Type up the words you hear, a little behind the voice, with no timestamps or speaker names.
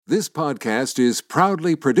This podcast is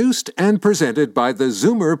proudly produced and presented by the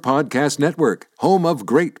Zoomer Podcast Network, home of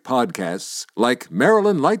great podcasts like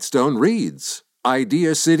Marilyn Lightstone Reads,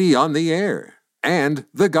 Idea City on the Air, and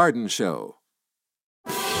The Garden Show.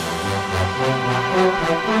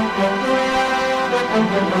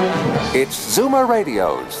 It's Zoomer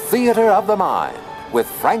Radio's Theater of the Mind with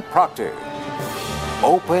Frank Proctor.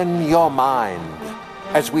 Open your mind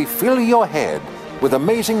as we fill your head with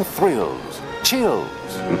amazing thrills, chills,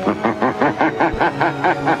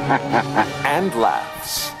 and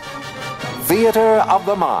laughs. Theater of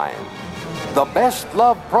the Mind. The best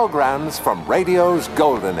love programs from radio's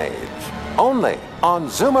golden age. Only on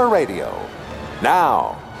Zoomer Radio.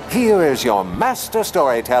 Now, here is your master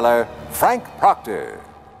storyteller, Frank Proctor.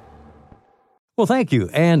 Well, thank you,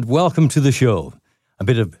 and welcome to the show. A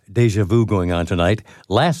bit of deja vu going on tonight.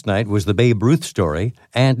 Last night was the Babe Ruth story,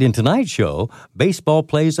 and in tonight's show, baseball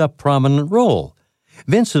plays a prominent role.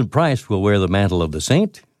 Vincent Price will wear the mantle of the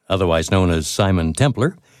Saint, otherwise known as Simon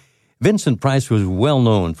Templar. Vincent Price was well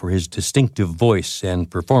known for his distinctive voice and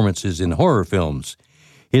performances in horror films.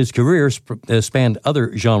 His career spanned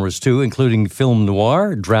other genres too, including film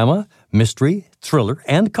noir, drama, mystery, thriller,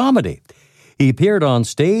 and comedy. He appeared on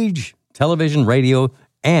stage, television, radio,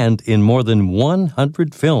 and in more than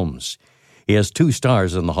 100 films. He has 2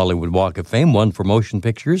 stars on the Hollywood Walk of Fame, one for motion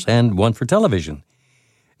pictures and one for television.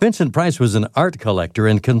 Vincent Price was an art collector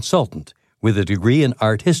and consultant with a degree in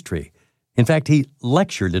art history. In fact, he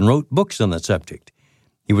lectured and wrote books on that subject.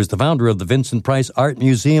 He was the founder of the Vincent Price Art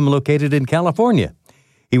Museum located in California.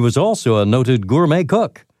 He was also a noted gourmet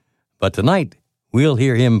cook. But tonight, we'll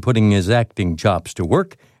hear him putting his acting chops to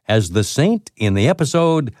work as the Saint in the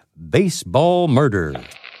episode Baseball Murder.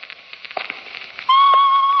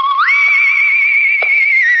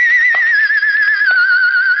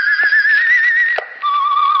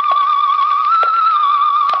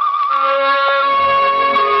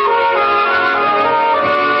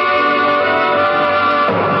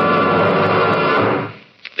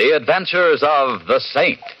 The Adventures of the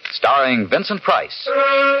Saint, starring Vincent Price.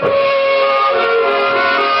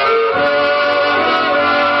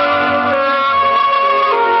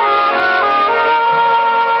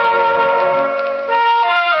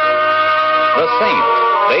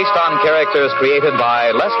 Based on characters created by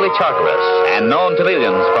Leslie Charteris and known to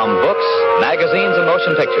millions from books, magazines, and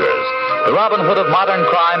motion pictures. The Robin Hood of modern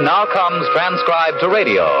crime now comes transcribed to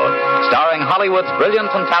radio, starring Hollywood's brilliant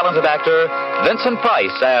and talented actor Vincent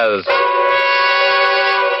Price as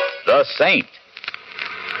the Saint.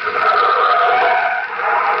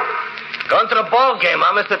 Going to the ball game,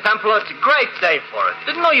 huh, Mr. Templar? It's a great day for it.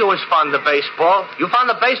 Didn't know you was fond of baseball. You fond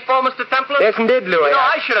of baseball, Mr. Templar? Yes, indeed, Louis. You know,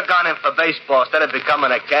 I should have gone in for baseball instead of becoming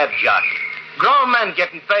a cab jockey. Grown men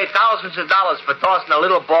getting paid thousands of dollars for tossing a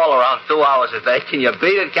little ball around 2 hours a day. Can you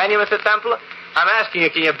beat it? Can you, Mr. Templar? I'm asking you,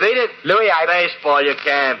 can you beat it? Louis, Baseball, you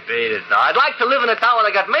can't beat it. No, I'd like to live in a town where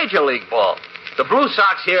they got major league ball. The Blue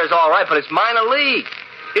Sox here is all right, but it's minor league.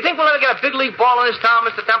 You think we'll ever get a big league ball in this town,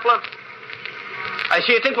 Mr. Templar? I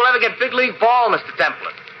see you think we'll ever get big league ball, Mr.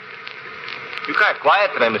 Templar. You kind of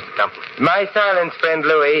quiet today, Mr. Templar. My silence, friend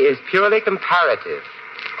Louis, is purely comparative.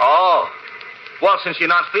 Oh. Well, since you're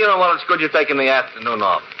not feeling well, it's good you're taking the afternoon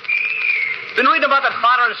off. Been reading about that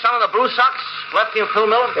father and son of the Blue Sox, Lefty and Phil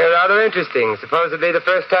Miller? They're rather interesting. Supposedly the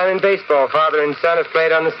first time in baseball father and son have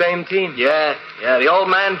played on the same team. Yeah. The old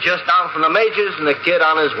man just down from the majors and the kid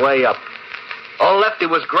on his way up. Old Lefty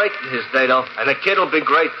was great in his day, though, and the kid will be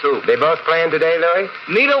great, too. They both playing today, Louis?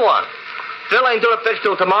 Neither one. Phil ain't doing a pitch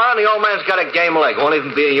till tomorrow, and the old man's got a game leg. Won't even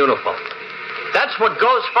be in uniform. That's what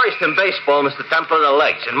goes first in baseball, Mr. Templar, the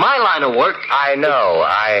legs. In my line of work... I know.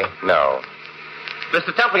 Mr.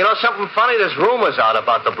 Templar, you know something funny? There's rumors out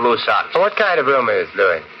about the Blue Sox. What kind of rumors,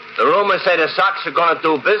 Louis? The rumors say the Sox are going to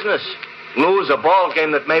do business. Lose a ball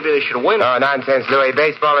game that maybe they should win. Oh, nonsense, Louis.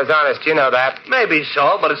 Baseball is honest. You know that. Maybe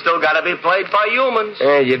so, but it's still got to be played by humans.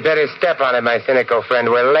 You'd better step on it, my cynical friend.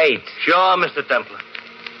 We're late. Sure, Mr. Templar.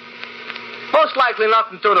 Most likely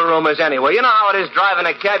nothing to the rumors anyway. You know how it is driving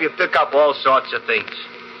a cab. You pick up all sorts of things.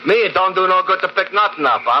 Me, it don't do no good to pick nothing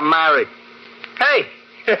up. I'm married. Hey.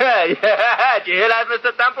 Yeah, did you hear that,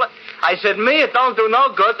 Mr. Templar? I said, me, it don't do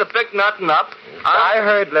no good to pick nothing up. I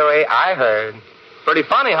heard, Louis. I heard. Pretty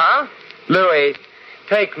funny, huh? Louis,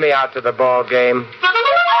 take me out to the ball game.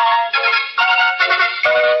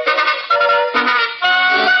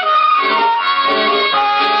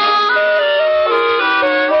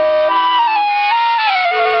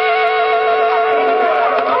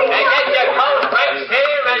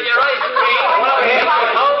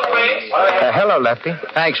 Hello, Lefty.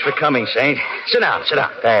 Thanks for coming, Saint. Sit down.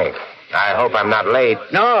 Thanks. I hope I'm not late.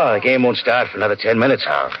 No, the game won't start for another 10 minutes.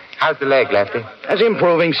 Oh. How's the leg, Lefty? That's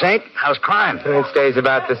improving, Saint. How's crime? It stays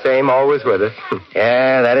about the same, always with us.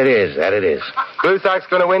 Yeah, that it is. Blue Sox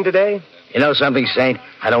going to win today? You know something, Saint?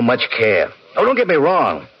 I don't much care. Oh, don't get me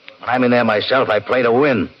wrong. When I'm in there myself, I play to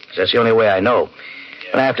win. 'Cause that's the only way I know.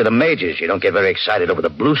 But after the majors, you don't get very excited over the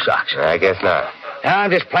Blue Sox. I guess not.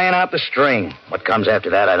 I'm just playing out the string. What comes after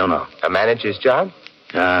that, I don't know. A manager's job?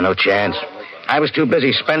 No chance. I was too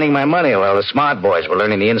busy spending my money while the smart boys were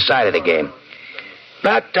learning the inside of the game.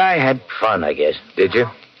 But I had fun, I guess. Did you?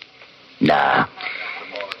 Nah.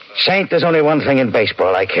 Saint, there's only one thing in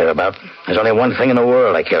baseball I care about. There's only one thing in the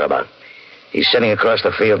world I care about. He's sitting across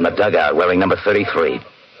the field in the dugout wearing number 33.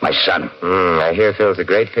 My son. I hear Phil's a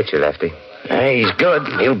great pitcher, Lefty. He's good.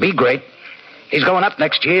 He'll be great. He's going up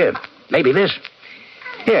next year. Maybe this.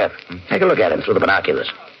 Here, take a look at him through the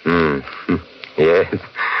binoculars. Yes.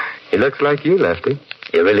 He looks like you, Lefty.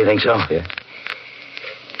 You really think so? Yeah.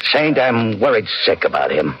 Saint, I'm worried sick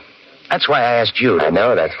about him. That's why I asked you. I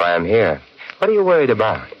know, that's why I'm here. What are you worried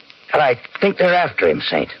about? Well, I think they're after him,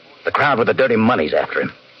 Saint. The crowd with the dirty money's after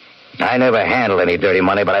him. I never handled any dirty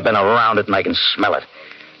money, but I've been around it and I can smell it.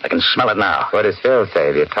 I can smell it now. What does Phil say?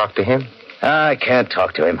 Have you talked to him? I can't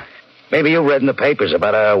talk to him. Maybe you read in the papers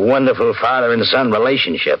about a wonderful father and son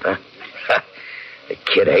relationship, huh? The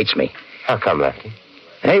kid hates me. How come, Lefty?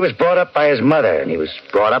 He was brought up by his mother, and he was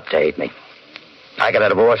brought up to hate me. I got a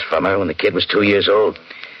divorce from her when the kid was 2 years old.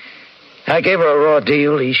 I gave her a raw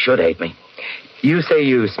deal. He should hate me. You say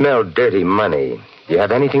you smell dirty money. Do you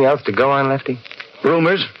have anything else to go on, Lefty?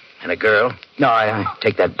 Rumors and a girl. No, I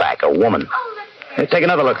take that back. A woman. Take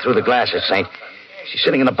another look through the glasses, Saint. She's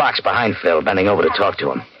sitting in the box behind Phil, bending over to talk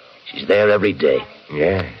to him. She's there every day.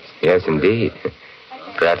 Yes, indeed.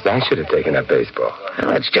 Perhaps I should have taken up baseball.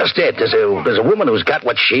 Well, that's just it. Does a woman who's got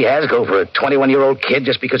what she has go for a 21-year-old kid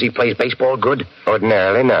just because he plays baseball good?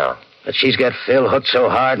 Ordinarily, no. But she's got Phil hooked so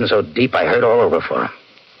hard and so deep I hurt all over for her.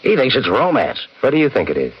 He thinks it's romance. What do you think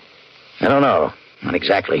it is? I don't know. Not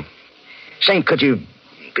exactly. Saint, could you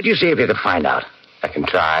see if you could find out? I can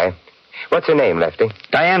try. What's her name, Lefty?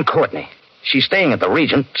 Diane Courtney. She's staying at the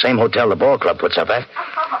Regent, same hotel the ball club puts up at.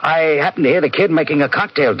 I happened to hear the kid making a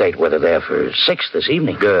cocktail date with her there for 6 this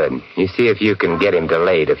evening. Good. You see if you can get him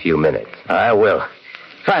delayed a few minutes. I will.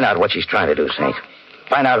 Find out what she's trying to do, Saint.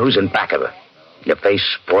 Find out who's in back of her. If they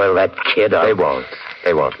spoil that kid, They won't.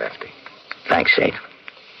 They won't, Lefty. Thanks, Saint.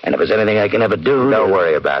 And if there's anything I can ever do... Don't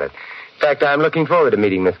worry about it. In fact, I'm looking forward to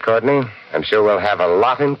meeting Miss Courtney. I'm sure we'll have a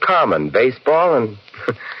lot in common. Baseball and...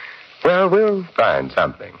 well, we'll find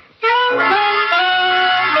something.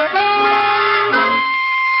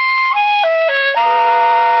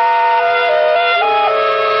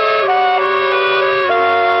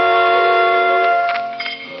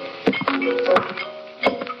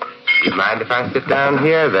 You mind if I sit down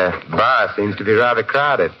here? The bar seems to be rather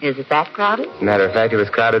crowded. Is it that crowded? As a matter of fact, it was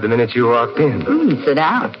crowded the minute you walked in. Sit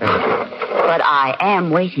down. But I am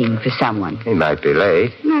waiting for someone. He might be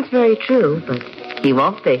late. That's very true, but he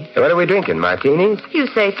won't be. What are we drinking, martinis? You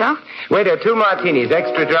say so? Waiter, 2 martinis,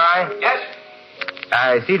 extra dry. Yes?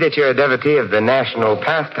 I see that you're a devotee of the national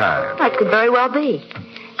pastime. That could very well be.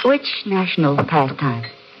 Which national pastime?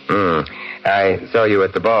 I saw you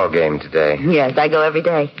at the ball game today. Yes, I go every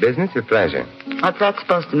day. Business or pleasure? What's that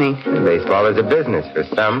supposed to mean? Baseball is a business for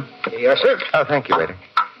some. Yes, sir. Oh, thank you, waiter.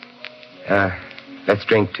 Let's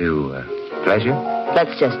drink to pleasure.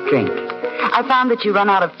 Let's just drink. I found that you run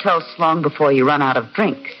out of toasts long before you run out of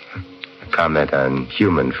drinks. A comment on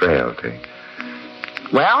human frailty.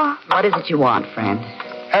 Well, what is it you want, friend?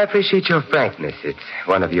 I appreciate your frankness. It's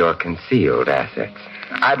one of your concealed assets.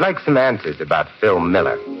 I'd like some answers about Phil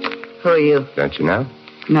Miller. Who are you? Don't you know?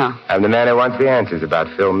 No. I'm the man who wants the answers about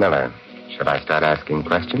Phil Miller. Should I start asking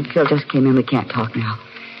questions? Phil just came in. We can't talk now.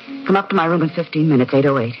 Come up to my room in 15 minutes,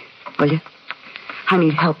 8:08. Will you? I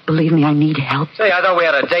need help. Believe me, I need help. Say, I thought we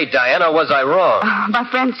had a date, Diane, or was I wrong? My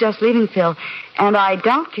friend's just leaving, Phil, and I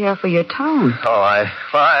don't care for your tone. Oh,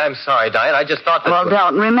 I'm sorry, Diane. I just thought that... Well,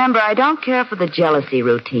 don't. Remember, I don't care for the jealousy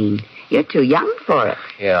routine. You're too young for it.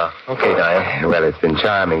 Yeah. Okay, Diane. Well, it's been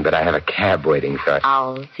charming, but I have a cab waiting, so...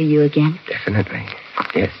 I'll see you again. Definitely.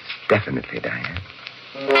 Yes, definitely, Diane.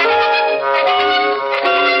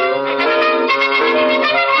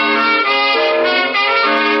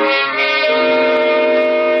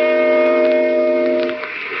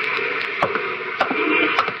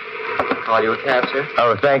 Call you a cab, sir?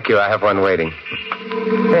 Oh, thank you. I have one waiting.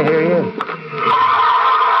 Hey, here he is.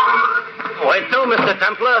 Wait till, Mr.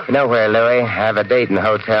 Templar. Nowhere, Louie. I have a date in the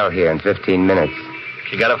hotel here in 15 minutes.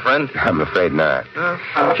 You got a friend? I'm afraid not.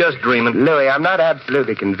 Just dreaming. Louis, I'm not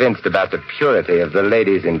absolutely convinced about the purity of the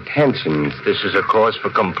lady's intentions. This is a cause for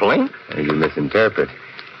complaint? You misinterpret.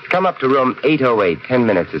 Come up to room 808, 10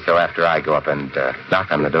 minutes or so after I go up and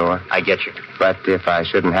knock on the door. I get you. But if I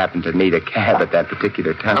shouldn't happen to need a cab at that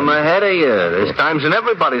particular time... I'm ahead of you. There's times in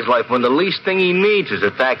everybody's life when the least thing he needs is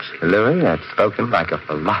a taxi. Louis, that's spoken like a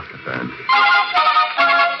philosopher.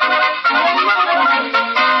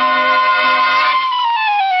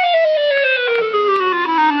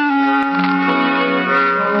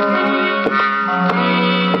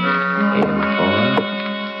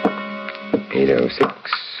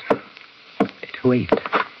 Wait.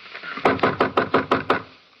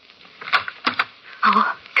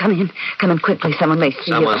 Oh, come in. Come in quickly. Someone may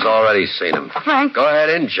see Someone's already seen him. Frank. Go ahead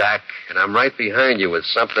in, Jack. And I'm right behind you with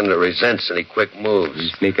something that resents any quick moves. You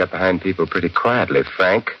sneak up behind people pretty quietly,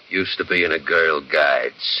 Frank. Used to be in a Girl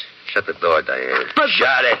Guides. Shut the door, Diane.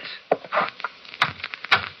 Shut it.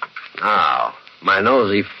 Now, my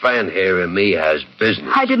nosy friend here and me has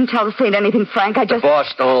business. I didn't tell the Saint anything, Frank. I The just...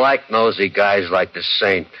 boss don't like nosy guys like the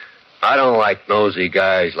Saint. I don't like nosy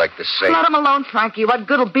guys like the Saint. Let him alone, Frankie. What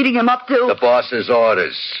good'll beating him up do? The boss's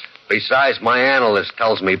orders. Besides, my analyst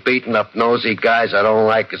tells me beating up nosy guys I don't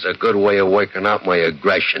like is a good way of working out my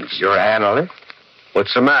aggressions. Your analyst?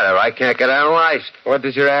 What's the matter? I can't get analyzed. What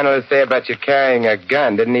does your analyst say about you carrying a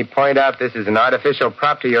gun? Didn't he point out this is an artificial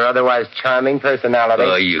prop to your otherwise charming personality?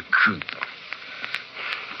 Oh, you coot.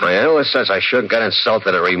 My analyst says I shouldn't get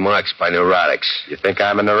insulted at remarks by neurotics. You think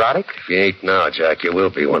I'm a neurotic? If you ain't now, Jack, you will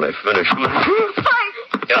be when I finish. Frank!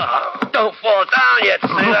 Oh, don't fall down yet, Sid.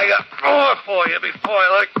 I got more for you before I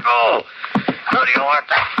let go. How do you want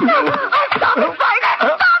that? No, stop it, Frank!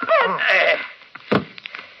 Stop it!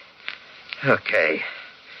 Okay.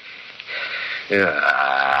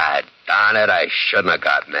 Darn it, I shouldn't have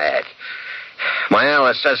got mad. My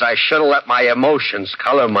analyst says I shouldn't let my emotions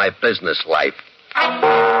color my business life.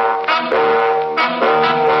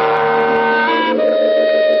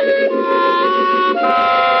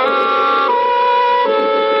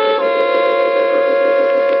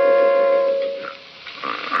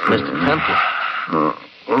 Mr. Templar.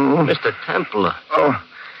 Mr. Templar. Oh,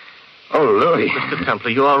 Louis. Mr.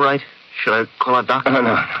 Templar, you all right? Should I call a doctor? No.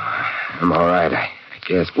 I'm all right, I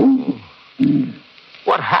guess. Ooh.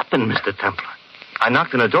 What happened, Mr. Templar? I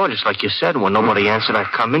knocked on the door just like you said. When nobody answered, I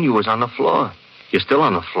come in. You was on the floor. You're still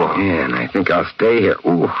on the floor. Yeah, and I think I'll stay here.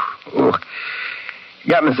 Ooh.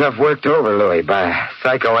 Got myself worked over, Louis, by a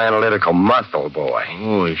psychoanalytical muscle boy.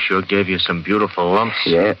 Oh, he sure gave you some beautiful lumps.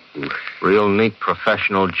 Yeah. Real neat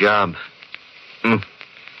professional job. Hey,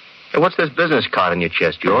 what's this business card on your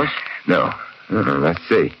chest? Yours? No. Let's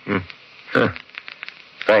see. Huh.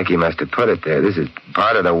 Frankie must have put it there. This is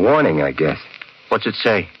part of the warning, I guess. What's it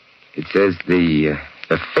say? It says the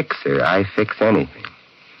fixer. I fix anything.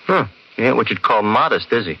 He ain't what you'd call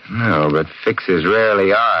modest, is he? No, but fixers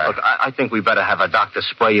rarely are. Look, I think we better have a doctor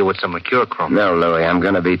spray you with some mercurochrome. No, Louis, I'm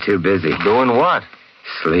going to be too busy. Doing what?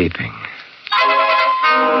 Sleeping.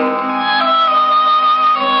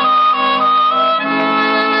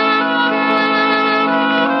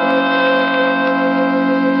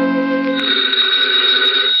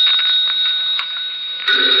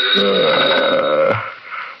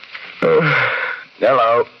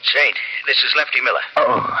 Hello. Saint, this is Lefty Miller.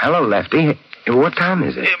 Oh, hello, Lefty. What time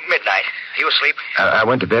is it? Midnight. You asleep? I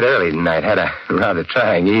went to bed early tonight. Had a rather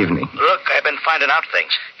trying evening. Look, I've been finding out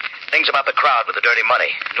things. Things about the crowd with the dirty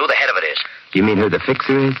money. And who the head of it is. You mean who the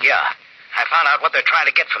fixer is? Yeah. I found out what they're trying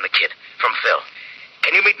to get from the kid. From Phil.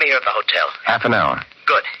 Can you meet me here at the hotel? Half an hour.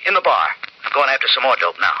 Good. In the bar. I'm going after some more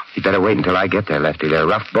dope now. You better wait until I get there, Lefty. They're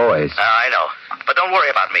rough boys. I know. But don't worry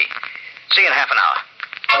about me. See you in half an hour.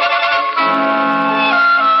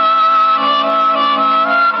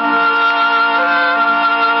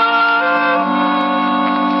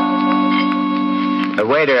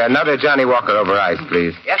 Waiter, another Johnny Walker over ice,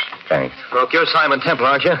 please. Yes? Thanks. Look, you're Simon Temple,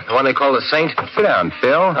 aren't you? The one they call the Saint? Sit down,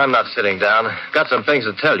 Phil. I'm not sitting down. Got some things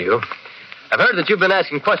to tell you. I've heard that you've been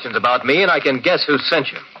asking questions about me, and I can guess who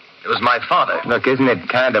sent you. It was my father. Look, isn't it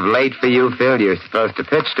kind of late for you, Phil? You're supposed to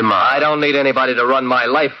pitch tomorrow. I don't need anybody to run my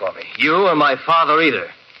life for me. You or my father either.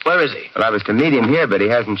 Where is he? Well, I was to meet him here, but he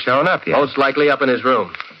hasn't shown up yet. Most likely up in his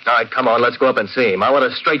room. All right, come on, let's go up and see him. I want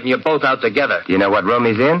to straighten you both out together. You know what room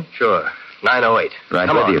he's in? Sure. 908. Right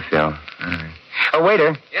come with on. you, Phil. All right. Oh,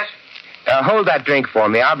 waiter. Yes? Hold that drink for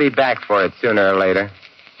me. I'll be back for it sooner or later.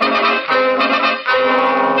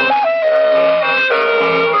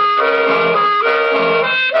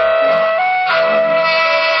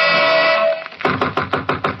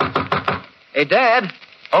 Hey, Dad,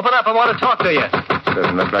 open up. I want to talk to you.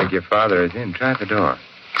 Doesn't look like your father is in. Try the door.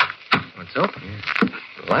 It's open. Yeah.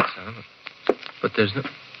 The lights on. But there's no...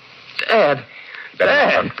 Dad!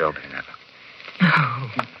 Dad! Look, Phil.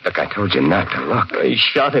 Look, I told you not to look. He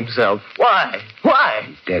shot himself. Why? Why?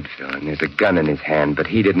 He's dead, Phil, and there's a gun in his hand, but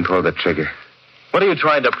he didn't pull the trigger. What are you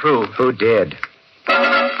trying to prove? Who did?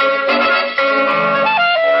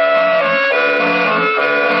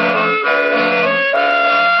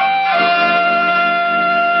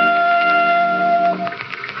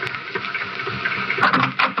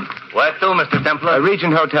 Where to, Mr. Templar?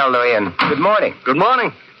 Regent Hotel, Louis, and good morning. Good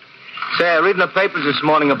morning. Say, reading the papers this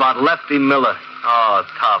morning about Lefty Miller. Oh,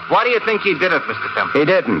 tough. Why do you think he did it, Mr. Templar? He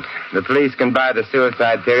didn't. The police can buy the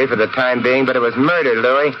suicide theory for the time being, but it was murder,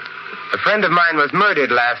 Louis. A friend of mine was murdered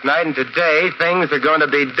last night, and today things are going to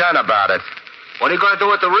be done about it. What are you going to do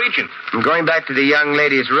with the Regent? I'm going back to the young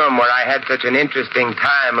lady's room where I had such an interesting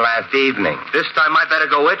time last evening. This time I better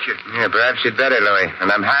go with you. Yeah, perhaps you'd better, Louis. And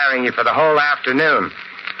I'm hiring you for the whole afternoon.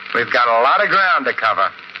 We've got a lot of ground to cover.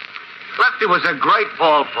 Lefty was a great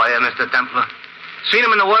ball player, Mr. Templar. Seen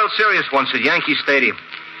him in the World Series once at Yankee Stadium.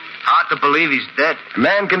 Hard to believe he's dead. A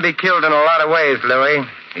man can be killed in a lot of ways, Louis.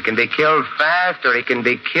 He can be killed fast, or he can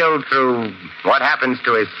be killed through what happens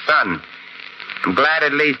to his son. I'm glad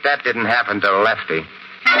at least that didn't happen to Lefty.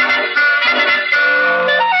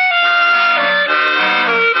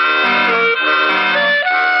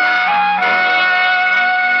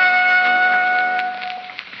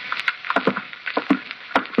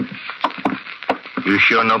 You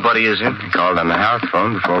sure nobody is in? I called on the house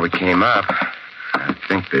phone before we came up. I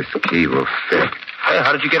think this key will fit. Hey,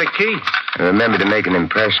 how did you get a key? I remember to make an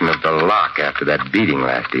impression of the lock after that beating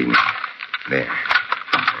last evening. There,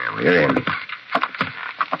 we're in.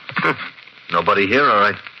 Nobody here, all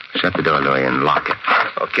right. Shut the door, Louis, and lock it.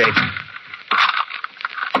 Okay.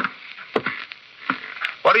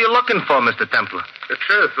 What are you looking for, Mr. Templar? The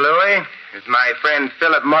truth, Louis. As my friend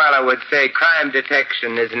Philip Marlowe would say, crime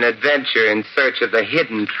detection is an adventure in search of the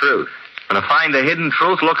hidden truth. Gonna find the hidden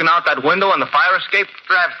truth looking out that window on the fire escape?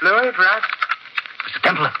 Perhaps, Louis, perhaps. Mr.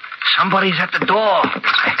 Templar, somebody's at the door.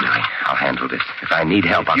 Hey, Louis, I'll handle this. If I need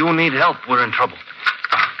help, If you need help, we're in trouble.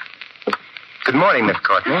 Good morning, Miss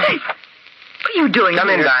Courtney. Hey, what are you doing Come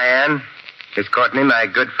here? in, Diane. Miss Courtney, my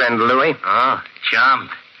good friend Louis. Ah, charmed.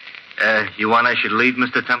 You want I should leave,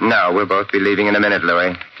 Mr. Templar? No, we'll both be leaving in a minute,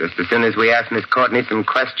 Louis. Just as soon as we ask Miss Courtney some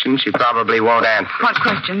questions, she probably won't answer. What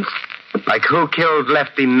questions? Like who killed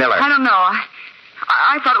Lefty Miller? I don't know.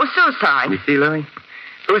 I thought it was suicide. You see, Louis?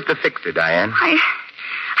 Who's the fixer, Diane? I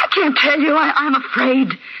can't tell you. I'm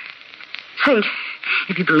afraid. Saint,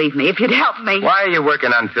 if you believe me, if you'd help me. Why are you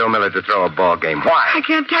working on Phil Miller to throw a ball game? Why? I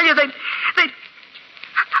can't tell you.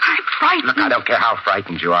 I'm frightened. Look, I don't care how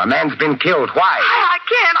frightened you are. A man's been killed. Why? I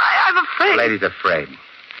can't. I'm afraid. The lady's afraid.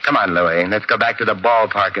 Come on, Louis. Let's go back to the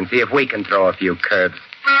ballpark and see if we can throw a few curves.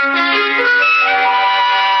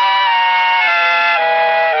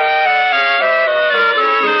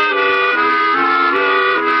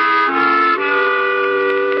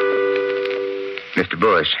 Mr.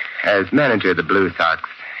 Bush, as manager of the Blue Sox,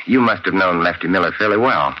 you must have known Lefty Miller fairly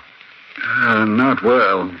well. Not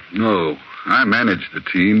well, no. I manage the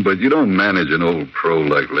team, but you don't manage an old pro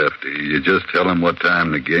like Lefty. You just tell him what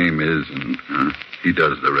time the game is, and he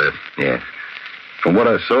does the rest. Yes. From what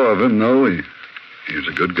I saw of him, though, he was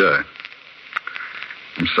a good guy.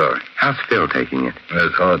 I'm sorry. How's Phil taking it?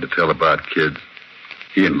 It's hard to tell about kids.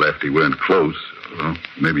 He and Lefty weren't close. Well,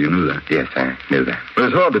 maybe you knew that. Yes, I knew that. But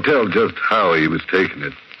it's hard to tell just how he was taking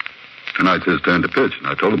it. Tonight's his turn to pitch, and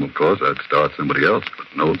I told him, of course, I'd start somebody else, but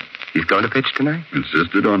no. He's going to pitch tonight?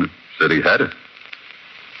 Insisted on it. Said he had it.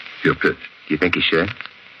 He'll pitch. Do you think he should?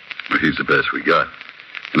 Well, he's the best we got.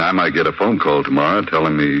 And I might get a phone call tomorrow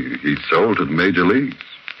telling me he's sold to the major leagues.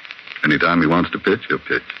 Anytime he wants to pitch, he'll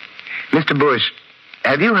pitch. Mr. Bush,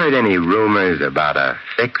 have you heard any rumors about a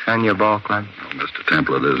fix on your ball club? Oh, Mr.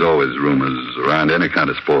 Templar, there's always rumors around any kind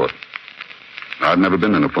of sport. I've never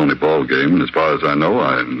been in a phony ball game, and as far as I know,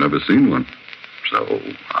 I've never seen one. So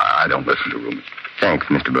I don't listen to rumors. Thanks,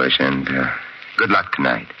 Mr. Bush, and good luck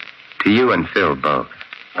tonight. To you and Phil both.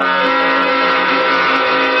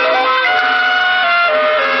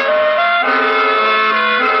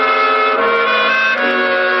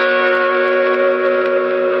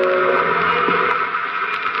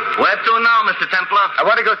 Where to now, Mr. Templar? I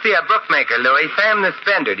want to go see a bookmaker, Louis. Sam the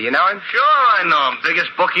Spender. Do you know him? Sure, I know him.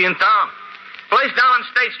 Biggest bookie in town. Place down on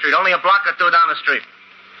State Street, only a block or two down the street.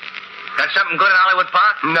 Got something good in Hollywood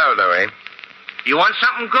Park? No, Louis. You want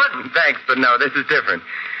something good? Thanks, but no, this is different.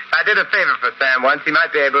 I did a favor for Sam once. He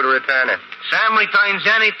might be able to return it. Sam returns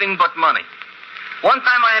anything but money. One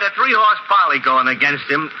time I had a 3-horse poly going against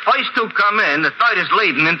him. First 2 come in, the third is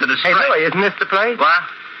leading into the Hey, straight. Louie, isn't this the place? What?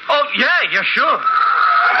 Oh, yeah, you're sure.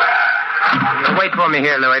 Wait for me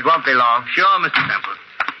here, Louie. It won't be long. Sure, Mr. Templar.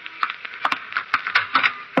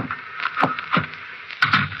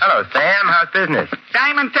 Hello, Sam. How's business?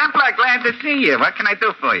 Simon Templar, glad to see you. What can I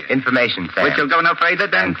do for you? Information, Sam. Which will go no further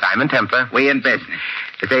than... And Simon Templar. We in business.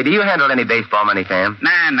 Say, do you handle any baseball money, Sam?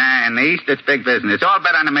 Nah. In the East, it's big business. All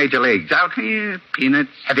bet on the major leagues. Out here, peanuts.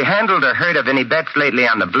 Have you handled or heard of any bets lately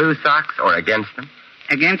on the Blue Sox or against them?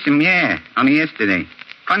 Against him, yeah. Only yesterday.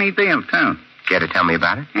 Funny deal, too. Care to tell me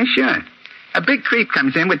about it? Yeah, sure. A big creep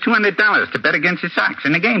comes in with $200 to bet against the Sox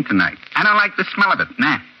in the game tonight. I don't like the smell of it.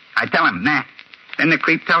 Nah. I tell him, nah. Then the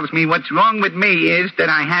creep tells me what's wrong with me is that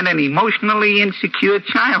I had an emotionally insecure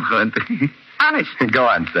childhood. Honest. Go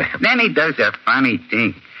on, Sam. Then he does a funny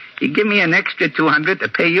thing. He give me an extra $200 to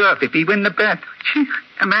pay you off if he win the bet.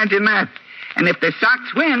 Imagine that. And if the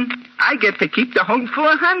Sox win, I get to keep the whole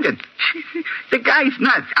 $400. The guy's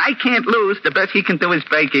nuts. I can't lose. The best he can do is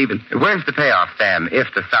break even. Where's the payoff, Sam, if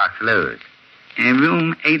the Sox lose? In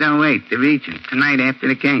room 808, the Regent, tonight after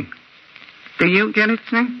the game. Do you get it,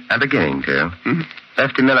 Sam? I'm beginning to.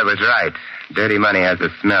 Lefty Miller was right. Dirty money has a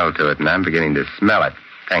smell to it, and I'm beginning to smell it.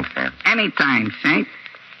 Thanks, Sam. Anytime, Saint.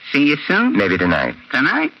 See you soon? Maybe tonight.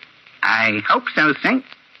 Tonight? I hope so, Saint.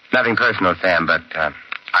 Nothing personal, Sam, but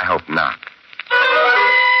I hope not.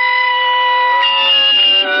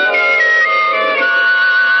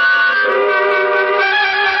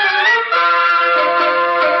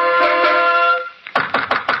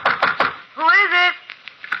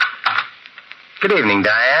 Good evening,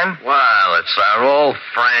 Diane. Well, it's our old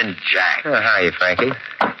friend Jack. How are you, Frankie?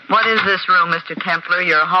 What is this room, Mr. Templar?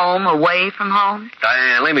 You're home, away from home?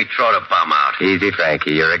 Diane, let me throw the bum out. Easy,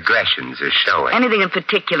 Frankie. Your aggressions are showing. Anything in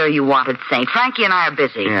particular you wanted, Saint? Frankie and I are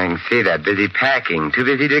busy. Yeah, I can see that. Busy packing. Too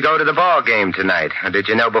busy to go to the ball game tonight. Or did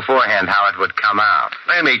you know beforehand how it would come out?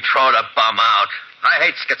 Let me throw the bum out. I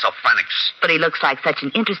hate schizophrenics. But he looks like such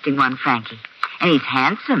an interesting one, Frankie. And he's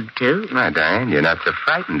handsome, too. My, Diane, you're not so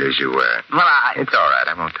frightened as you were. Well, It's all right.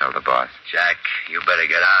 I won't tell the boss. Jack, you better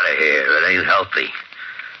get out of here. It ain't healthy.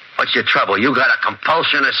 What's your trouble? You got a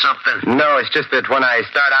compulsion or something? No, it's just that when I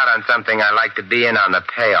start out on something, I like to be in on the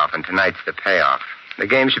payoff, and tonight's the payoff. The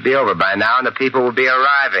game should be over by now, and the people will be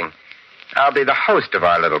arriving. I'll be the host of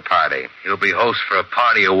our little party. You'll be host for a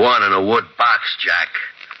party of one in a wood box, Jack.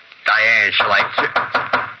 Diane, shall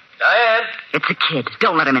I... Diane? It's a kid.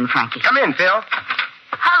 Don't let him in, Frankie. Come in, Phil.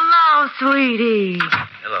 Hello, sweetie.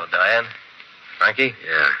 Hello, Diane. Frankie?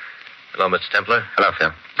 Yeah. Hello, Mr. Templar. Hello,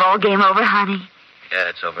 Phil. Ball game over, honey? Yeah,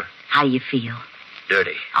 it's over. How you feel?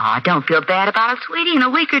 Dirty. Oh, don't feel bad about it, sweetie. In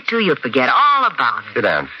a week or two, you'll forget all about it. Sit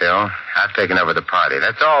down, Phil. I've taken over the party.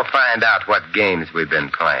 Let's all find out what games we've been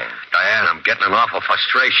playing. Diane, I'm getting an awful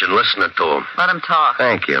frustration listening to him. Let him talk.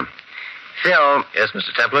 Thank you. Phil. Yes,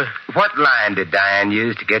 Mr. Templar? What line did Diane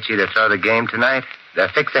use to get you to throw the game tonight? The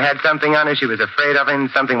fixer had something on her she was afraid of him,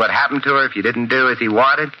 something would happen to her if you didn't do as he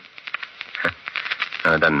wanted?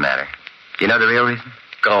 No, it doesn't matter. Do you know the real reason?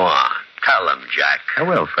 Go on. Tell him, Jack. I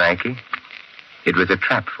will, Frankie. It was a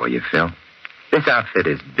trap for you, Phil. This outfit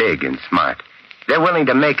is big and smart. They're willing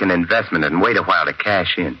to make an investment and wait a while to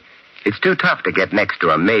cash in. It's too tough to get next to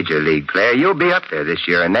a major league player. You'll be up there this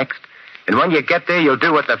year and next. And when you get there, you'll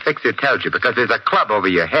do what the fixer tells you because there's a club over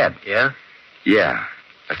your head. Yeah? Yeah.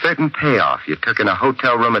 A certain payoff you took in a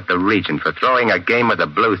hotel room at the Regent for throwing a game with the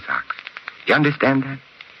Blue Sox. You understand that?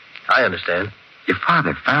 I understand. Your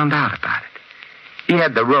father found out about it. He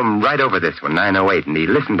had the room right over this one, 908, and he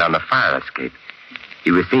listened on the fire escape.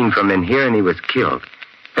 He was seen from in here, and he was killed.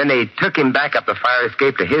 Then they took him back up the fire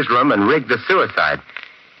escape to his room and rigged the suicide.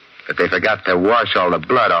 But they forgot to wash all the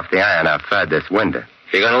blood off the iron outside this window.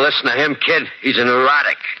 You're going to listen to him, kid? He's a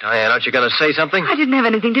neurotic. Diane, aren't you going to say something? I didn't have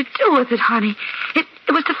anything to do with it, honey. It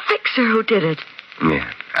was the fixer who did it.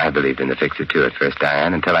 Yeah, I believed in the fixer, too, at first,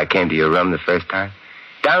 Diane, until I came to your room the first time.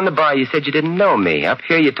 Down in the bar, you said you didn't know me. Up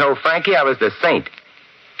here, you told Frankie I was the saint.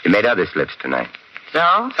 You made other slips tonight.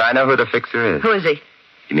 So? So I know who the fixer is. Who is he?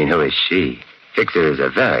 You mean, who is she? Fixer is a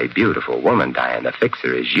very beautiful woman, Diane. The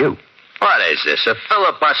fixer is you. What is this, a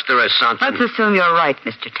filibuster or something? Let's assume you're right,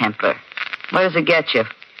 Mr. Templar. Where does it get you?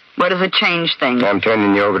 Where does it change things? I'm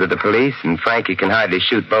turning you over to the police, and Frankie can hardly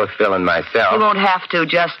shoot both Phil and myself. You won't have to,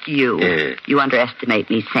 just you. Yeah. You underestimate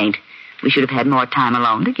me, Saint. We should have had more time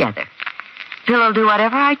alone together. Phil will do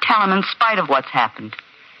whatever I tell him in spite of what's happened.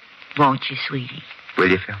 Won't you, sweetie?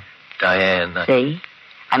 Will you, Phil? Diane. See?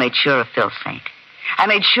 I made sure of Phil, Saint. I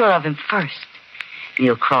made sure of him first. And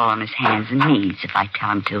he'll crawl on his hands and knees if I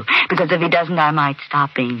tell him to. Because if he doesn't, I might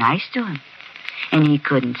stop being nice to him. and he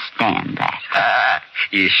couldn't stand that.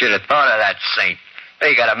 You should have thought of that, Saint.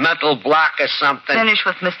 They got a mental block or something. Finish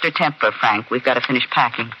with Mr. Templar, Frank. We've got to finish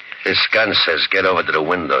packing. This gun says get over to the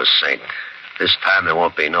window, Saint. This time there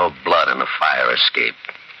won't be no blood in the fire escape.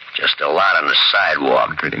 Just a lot on the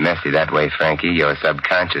sidewalk. Pretty messy that way, Frankie. Your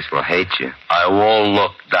subconscious will hate you. I won't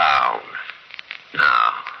look down.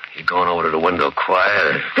 Now, you going over to the window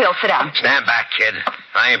quiet? Phil, sit down. Stand back, kid.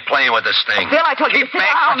 I ain't playing with this thing. Phil, I told you to sit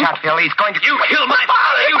down. Watch out, Phil. He's going to... You killed my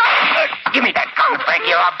father. You... Give me that gun,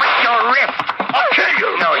 Frankie, or I'll break your wrist. I'll kill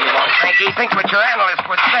you. No, you won't, Frankie. Think what your analyst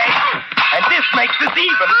would say. And this makes us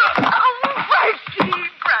even.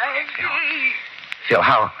 Frankie. Phil,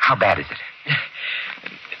 how bad is it?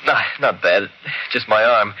 Not bad. Just my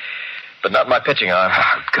arm. But not my pitching arm.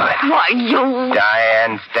 Oh, good. Why, you...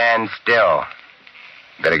 Diane, stand still.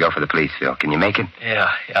 Better go for the police, Phil. Can you make it?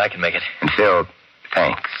 Yeah, I can make it. And Phil,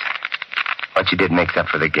 thanks. What you did makes up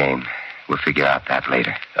for the game. We'll figure out that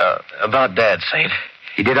later. About Dad, Saint.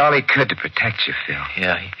 He did all he could to protect you, Phil.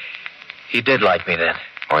 Yeah, he did like me then.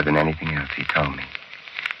 More than anything else, he told me.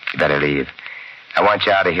 You better leave. I want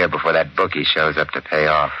you out of here before that bookie shows up to pay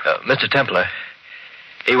off. Mr. Templar,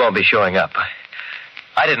 he won't be showing up.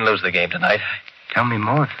 I didn't lose the game tonight. Tell me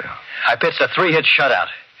more, Phil. I pitched a 3-hit shutout.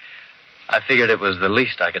 I figured it was the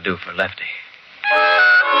least I could do for Lefty.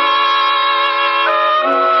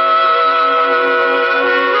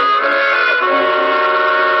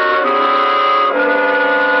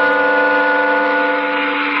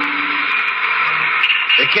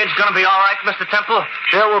 The kid's gonna be all right, Mr. Temple?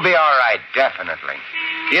 Phil will be all right, definitely.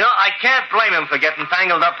 You know, I can't blame him for getting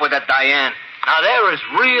tangled up with that Diane. Now, there is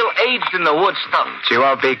real aged-in-the-wood stuff. She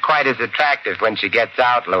won't be quite as attractive when she gets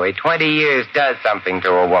out, Louis. 20 years does something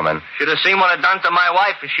to a woman. Should have seen what it done to my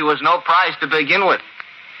wife if she was no prize to begin with.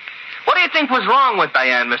 What do you think was wrong with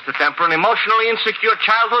Diane, Mr. Temple? An emotionally insecure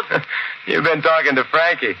childhood? You've been talking to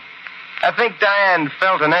Frankie. I think Diane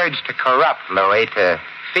felt an urge to corrupt, Louis, to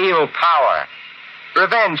feel power.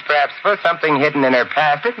 Revenge, perhaps, for something hidden in her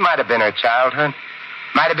past. It might have been her childhood.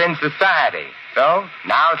 Might have been society. So,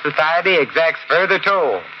 now society exacts further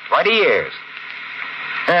toll. 20 years.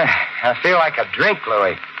 I feel like a drink,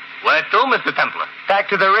 Louis. Where to, Mr. Templar? Back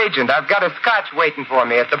to the Regent. I've got a scotch waiting for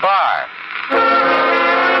me at the bar.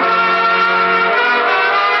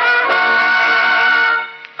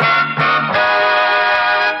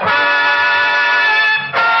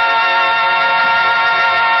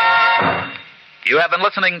 You have been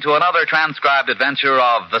listening to another transcribed adventure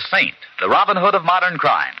of The Saint, the Robin Hood of modern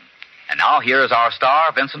crime. And now here is our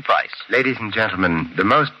star, Vincent Price. Ladies and gentlemen, the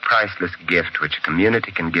most priceless gift which a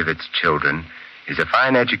community can give its children is a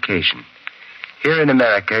fine education. Here in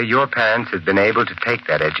America, your parents have been able to take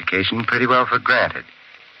that education pretty well for granted.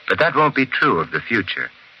 But that won't be true of the future,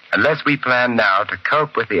 unless we plan now to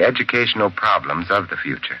cope with the educational problems of the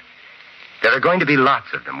future. There are going to be lots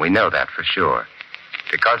of them, we know that for sure.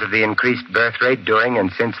 Because of the increased birth rate during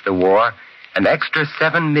and since the war, an extra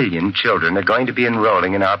 7 million children are going to be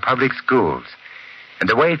enrolling in our public schools. And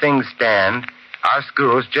the way things stand, our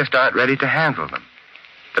schools just aren't ready to handle them.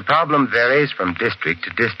 The problem varies from district to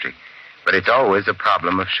district, but it's always a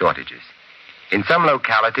problem of shortages. In some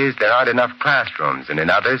localities, there aren't enough classrooms, and in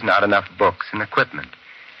others, not enough books and equipment.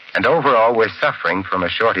 And overall, we're suffering from a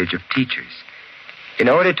shortage of teachers. In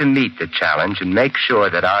order to meet the challenge and make sure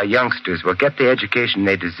that our youngsters will get the education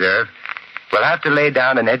they deserve, we'll have to lay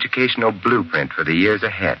down an educational blueprint for the years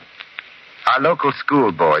ahead. Our local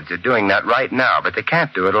school boards are doing that right now, but they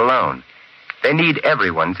can't do it alone. They need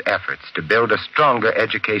everyone's efforts to build a stronger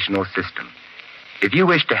educational system. If you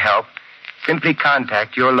wish to help, simply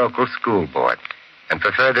contact your local school board. And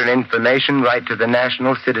for further information, write to the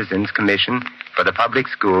National Citizens Commission for the Public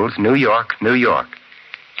Schools, New York, New York.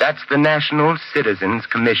 That's the National Citizens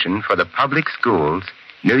Commission for the Public Schools,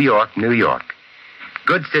 New York, New York.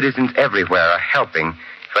 Good citizens everywhere are helping,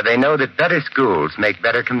 for they know that better schools make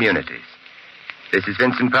better communities. This is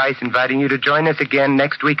Vincent Price inviting you to join us again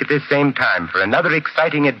next week at this same time for another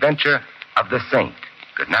exciting adventure of the Saint.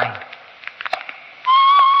 Good night.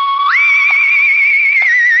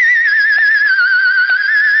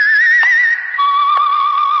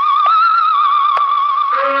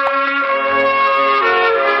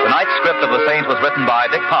 Of The Saint was written by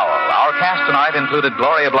Dick Powell. Our cast tonight included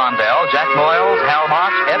Gloria Blondell, Jack Moyles, Hal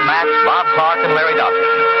March, Ed Max, Bob Clark, and Larry Dodson.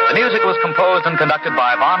 The music was composed and conducted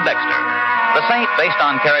by Von Dexter. The Saint, based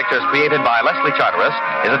on characters created by Leslie Charteris,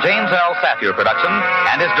 is a James L. Safier production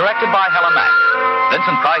and is directed by Helen Mack.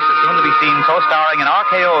 Vincent Price is soon to be seen co-starring in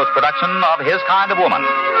RKO's production of His Kind of Woman.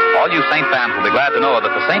 All you Saint fans will be glad to know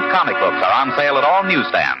that the Saint comic books are on sale at all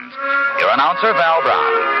newsstands. Your announcer, Val Brown.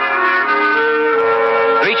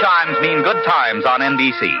 3 chimes mean good times on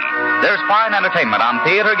NBC. There's fine entertainment on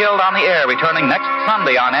Theater Guild on the Air returning next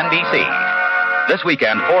Sunday on NBC. This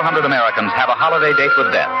weekend, 400 Americans have a holiday date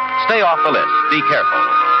with death. Stay off the list. Be careful.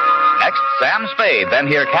 Next, Sam Spade. Then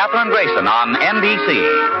hear Katherine Grayson on NBC.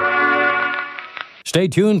 Stay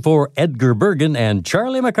tuned for Edgar Bergen and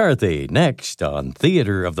Charlie McCarthy next on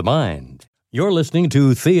Theater of the Mind. You're listening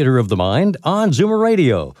to Theater of the Mind on Zoomer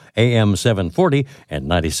Radio, AM 740 and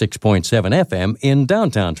 96.7 FM in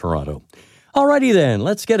downtown Toronto. Alrighty then,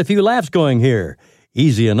 let's get a few laughs going here.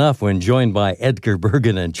 Easy enough when joined by Edgar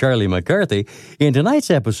Bergen and Charlie McCarthy. In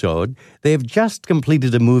tonight's episode, they've just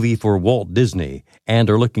completed a movie for Walt Disney and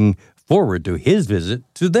are looking forward to his visit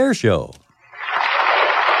to their show.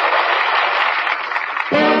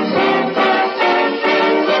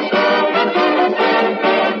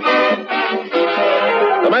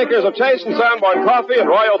 The makers of Chase and Sanborn Coffee and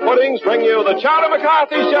Royal Puddings bring you the Charlie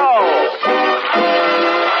McCarthy Show.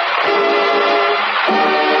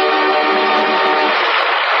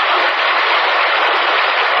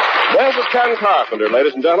 This is Ken Carpenter,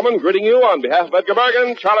 ladies and gentlemen, greeting you on behalf of Edgar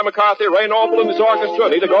Bergen, Charlie McCarthy, Ray Noble and his orchestra,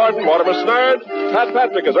 Anita Gordon, Mortimer Snerd, Pat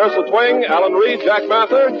Patrick as Ursula Twing, Alan Reed, Jack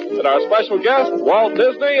Mather, and our special guest, Walt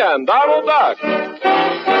Disney and Donald Duck.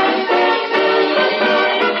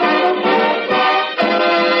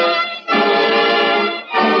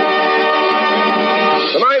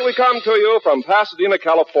 Tonight we come to you from Pasadena,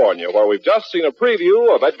 California, where we've just seen a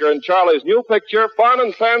preview of Edgar and Charlie's new picture, Fun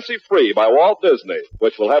and Fancy Free by Walt Disney,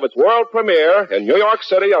 which will have its world premiere in New York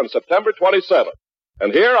City on September 27th.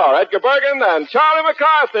 And here are Edgar Bergen and Charlie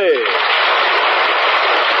McCarthy.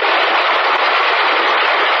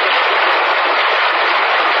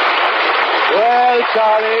 Well,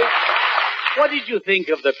 Charlie, what did you think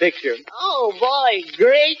of the picture? Oh, boy,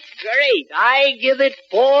 great. I give it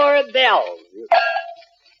 4 bells.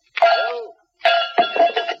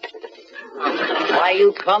 Why,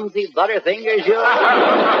 you clumsy butterfingers, you.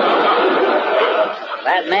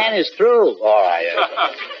 That man is through. All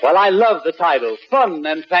right. Well, I love the title, Fun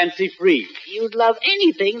and Fancy Free. You'd love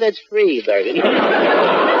anything that's free, Bergen.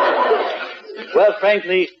 Well,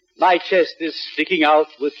 frankly, my chest is sticking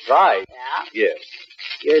out with pride. Yeah? Yes.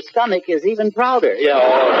 Your stomach is even prouder.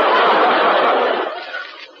 Yeah.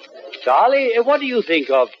 Charlie, what do you think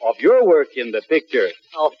of your work in the picture?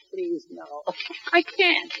 Oh, please, no. I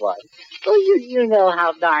can't. What? Oh, you know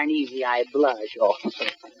how darn easy I blush.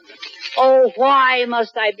 Oh, why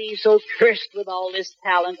must I be so cursed with all this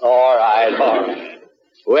talent? All right.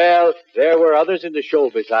 Well, there were others in the show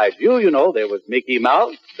besides you, you know. There was Mickey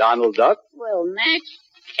Mouse, Donald Duck. Well, Max,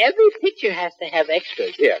 every picture has to have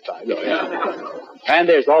extras. Yes, I know. Yeah. And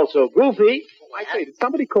there's also Goofy. I say, did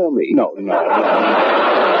somebody call me? No.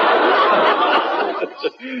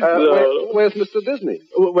 Where's Mr. Disney?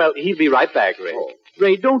 Well, he'll be right back, Ray. Oh.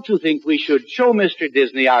 Ray, don't you think we should show Mr.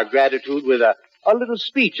 Disney our gratitude with a little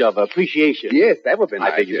speech of appreciation? Yes, that would be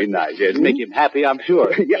nice. I think it'd be nice, yes. Make him happy, I'm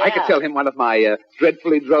sure. Yeah, I could tell him one of my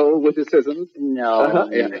dreadfully droll witticisms. No.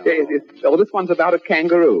 Oh, this one's about a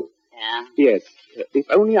kangaroo. Yeah? Yes. If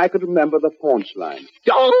only I could remember the paunch line.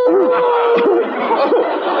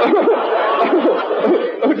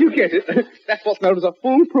 Oh, you get it? That's what's known as a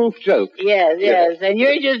foolproof joke. Yes. And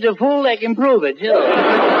you're just a fool that can prove it, too.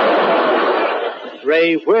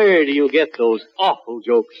 Ray, where do you get those awful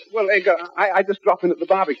jokes? Well, Edgar, I just drop in at the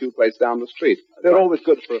barbecue place down the street. They're always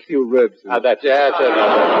good for a few ribs. That's it.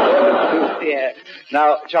 Yeah.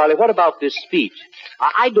 Now, Charlie, what about this speech?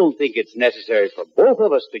 I don't think it's necessary for both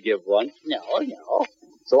of us to give one. No.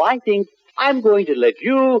 So I think I'm going to let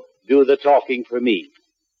you do the talking for me.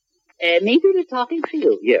 Me do the talking for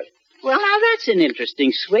you? Yes. Well, now that's an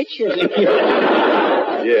interesting switch, isn't it?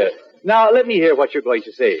 Yes. Now, let me hear what you're going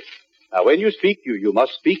to say. Now, when you speak, you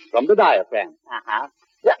must speak from the diaphragm. Uh-huh.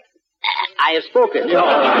 I have spoken.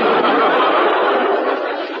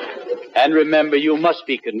 And remember, you must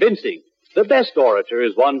be convincing. The best orator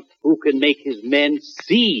is one who can make his men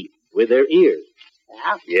see with their ears.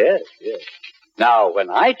 Yeah? Yes. Now, when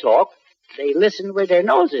I talk, they listen with their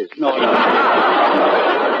noses. No.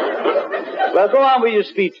 Well, go on with your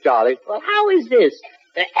speech, Charlie. Well, how is this?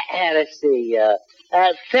 Let's see.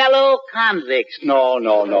 Fellow convicts. No.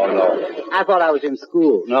 I thought I was in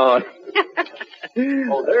school. No.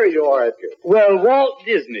 Oh, there you are, Edgar. Well, Walt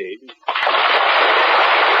Disney.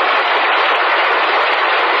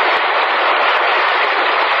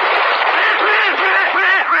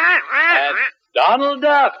 And Donald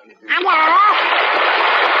Duck.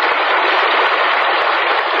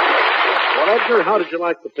 Well, Edgar, how did you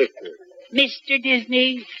like the picture? Mr.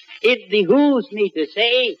 Disney, it behooves me to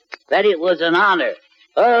say that it was an honor,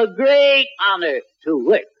 a great honor, to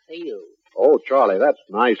work for you. Oh, Charlie, that's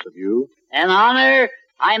nice of you. An honor,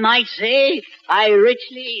 I might say, I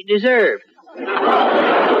richly deserve.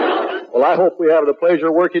 Well, I hope we have the pleasure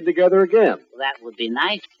of working together again. Well, that would be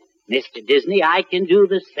nice. Mr. Disney, I can do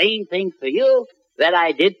the same thing for you that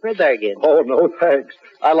I did for Bergen. Oh, no, thanks.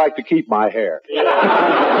 I like to keep my hair.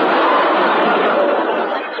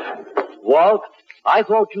 Walt, I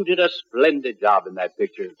thought you did a splendid job in that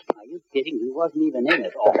picture. Are you kidding? He wasn't even in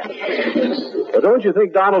it. Oh. But don't you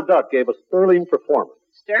think Donald Duck gave a sterling performance?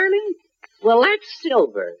 Sterling? Well, that's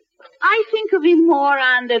silver. I think of him more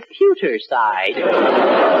on the pewter side.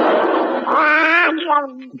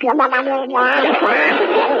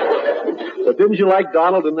 But didn't you like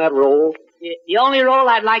Donald in that role? The only role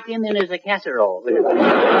I'd like him in is a casserole.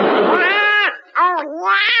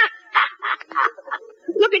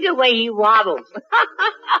 Look at the way he waddles.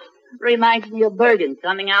 Reminds me of Bergen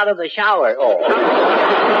coming out of the shower. Oh,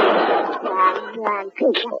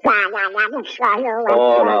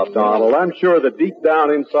 now, Donald, I'm sure that deep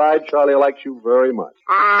down inside, Charlie likes you very much.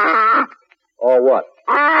 Or what?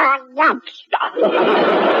 Well,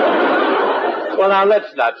 now,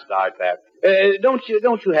 let's not start that. Don't you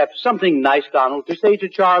have something nice, Donald, to say to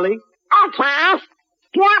Charlie? Now,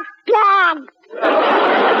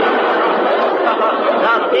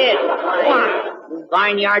 Ted, you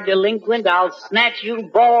barnyard delinquent, I'll snatch you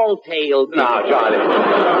ball-tailed. Now, Charlie,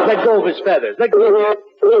 let go of his feathers. Let go of his...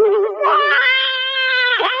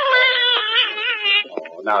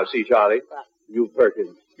 Oh, now, see, Charlie, you've hurt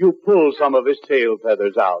him. You pull some of his tail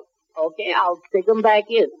feathers out. Okay, I'll stick them back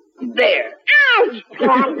in. There.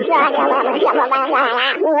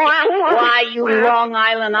 Why, you Long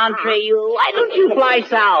Island entree, you. Why don't you fly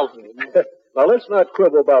south? Now, let's not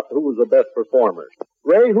quibble about who was the best performer.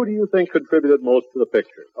 Ray, who do you think contributed most to the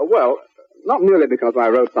picture? Well, not merely because I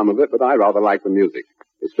wrote some of it, but I rather like the music.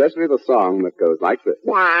 Especially the song that goes like this.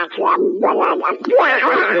 Me too,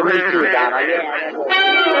 Donna.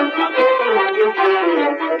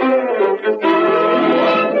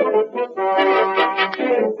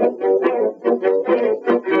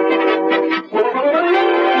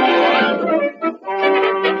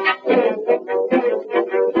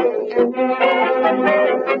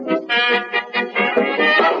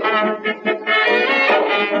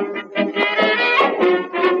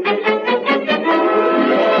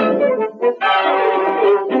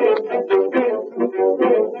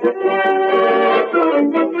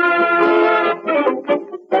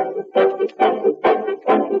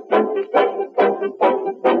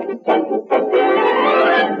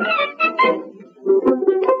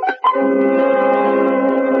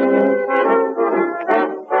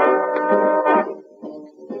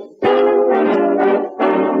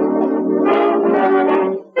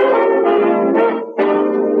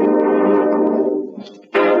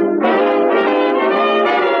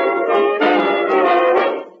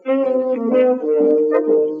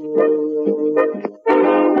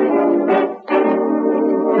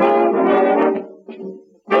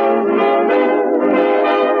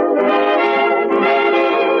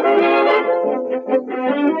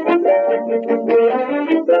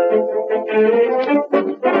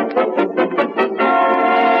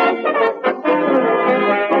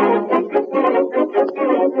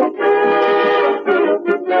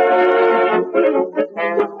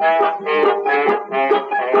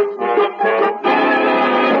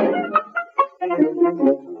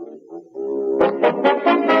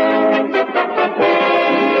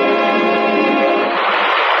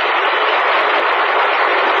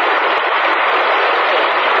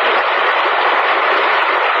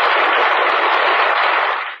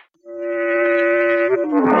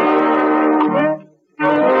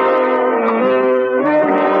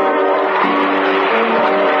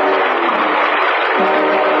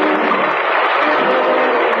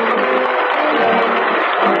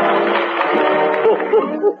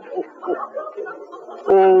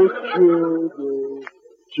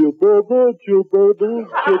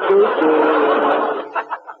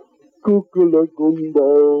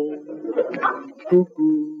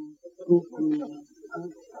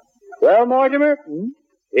 Well, Mortimer,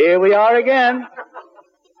 here we are again.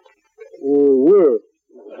 Where?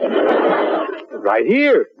 Right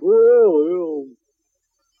here. Well,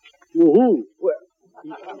 who? Well,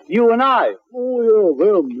 you and I. Oh, yeah,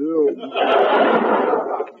 them, yeah.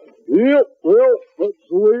 Yep, well, that's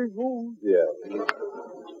the way it goes. Yeah.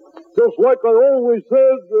 Just like I always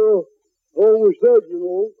said, you know.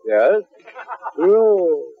 Yes? Yeah.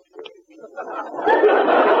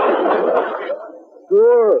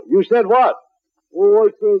 Sure. You said what? Oh, I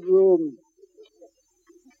said,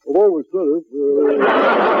 I've always said it.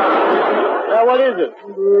 Now, what is it?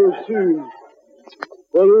 See.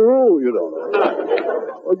 I don't know, you know.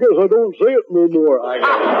 I guess I don't say it no more.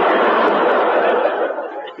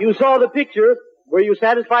 You saw the picture. Were you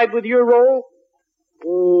satisfied with your role?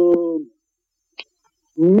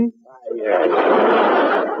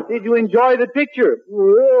 Did you enjoy the picture?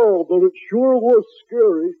 Well, but it sure was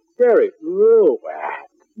scary. Scary? Well,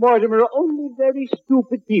 Mortimer, only very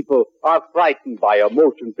stupid people are frightened by a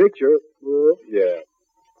motion picture. Yeah.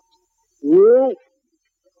 Well,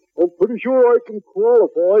 I'm pretty sure I can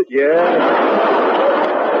qualify. Yeah.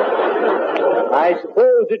 I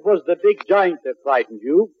suppose it was the big giant that frightened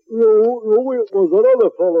you. No, it was that other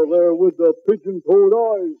fellow there with the pigeon-toed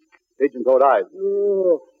eyes. Pigeon-toed eyes?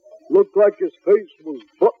 Looked like his face was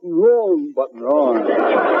buttoned wrong. Buttoned wrong.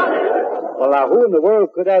 Well, now, who in the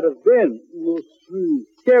world could that have been? Let's see.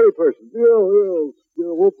 Scary person. Yeah,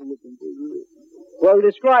 looking. Well,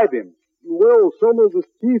 describe him. Well, some of his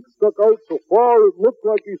teeth stuck out so far it looked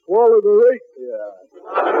like he swallowed a rake. Yeah.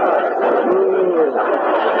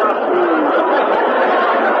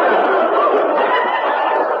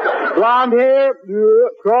 Blonde hair? Yeah.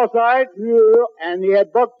 Cross-eyed? Yeah. And he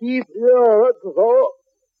had buck teeth? Yeah, that's the fellow.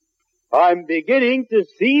 I'm beginning to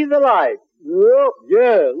see the light.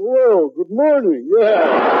 Yeah. Well, good morning. Yeah.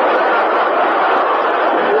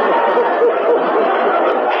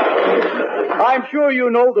 I'm sure you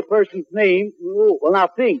know the person's name. Well, now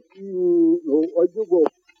think. No, I give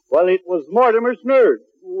up. Well, it was Mortimer Snerd.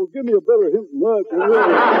 Well, give me a better hint than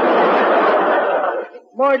that.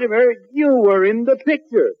 Mortimer, you were in the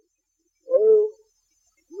picture.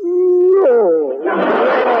 No.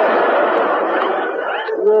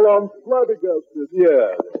 Well, I'm flabbergasted.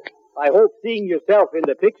 Yeah. I hope seeing yourself in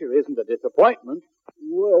the picture isn't a disappointment.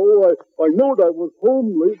 Well, I knowed I was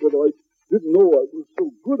homely, but I didn't know I was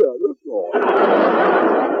so good at it.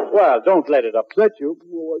 Well, don't let it upset you.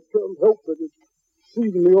 Well, I can't help it. It's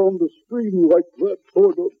seeing me on the screen like that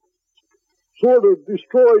sort of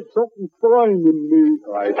destroyed something fine in me.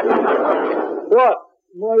 Right. What?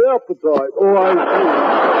 My appetite. Oh, I see.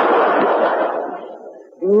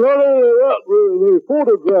 Not only that, they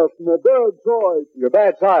photographed my bad side. Your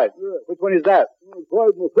bad side? Yeah. Which one is that? The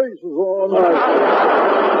side my face is on.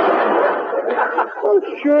 Well,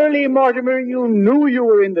 surely, Mortimer, you knew you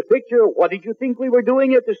were in the picture. What did you think we were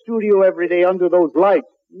doing at the studio every day under those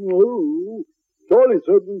lights? Oh, Charlie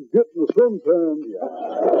said we was getting the suntan.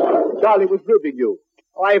 Yeah. Charlie was ribbing you.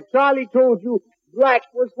 Why, if Charlie told you black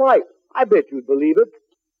was white, I bet you'd believe it.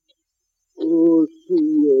 Oh,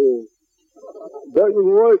 see, black is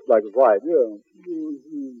white. Black is white, yeah.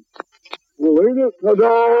 Well, ain't it? No.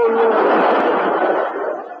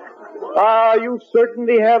 You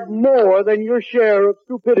certainly have more than your share of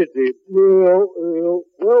stupidity. Well,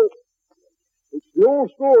 it's the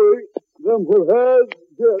old story. Them who has,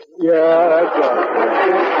 get. Yeah, that's right.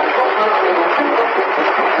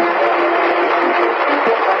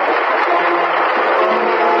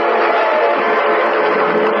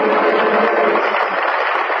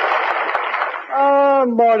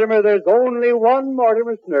 Mortimer, there's only one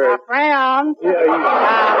Mortimer Snerd. Friends.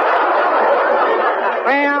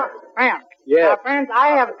 Friends. Yeah. Friends,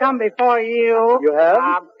 I have come before you. You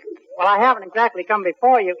have? Well, I haven't exactly come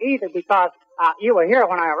before you either because you were here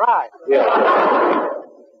when I arrived. Yeah.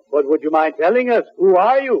 But would you mind telling us, who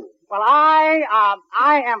are you? Well, I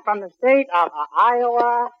am from the state of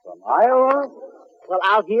Iowa. From Iowa? Well,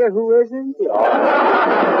 out here, who isn't? Yeah.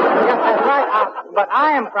 Yes, that's right. But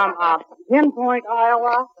I am from Pinpoint,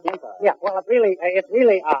 Iowa. Yeah, well, it's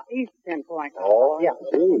really East Pinpoint. Oh, yeah.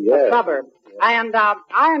 Yeah. A suburb. And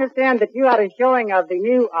I understand that you had a showing of the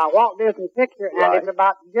new Walt Disney picture, and Right. it's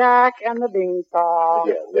about Jack and the Beanstalk.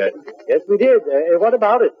 Yeah. Yes, we did. What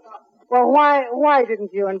about it? Well, why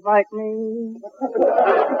didn't you invite me?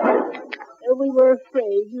 We were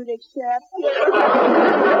afraid you'd accept.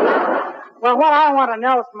 Well, what I want to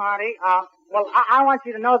know, Smarty, I want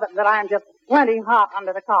you to know that I am just plenty hot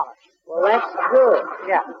under the collar. Well, that's good.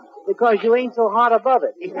 Yeah. Because you ain't so hot above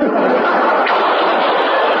it.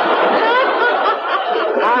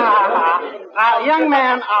 Young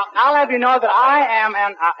man, I'll have you know that I am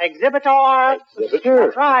an exhibitor. Exhibitor?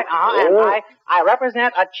 That's right. And I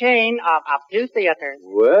represent a chain of 2 theaters.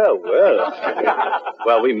 Well.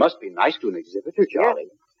 Well, we must be nice to an exhibitor, Charlie.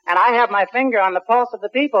 Yes. And I have my finger on the pulse of the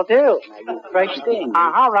people, too. Fresh thing.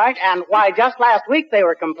 Right. And why, just last week they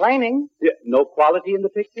were complaining. Yeah, no quality in the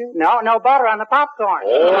picture? No butter on the popcorn.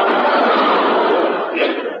 Oh.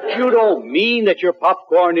 You don't mean that your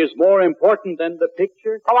popcorn is more important than the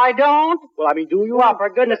picture? Oh, I don't? Well, I mean, do you? Well, for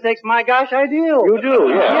goodness sakes, my gosh, I do. You do,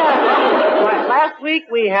 yeah. Yeah. Well, last week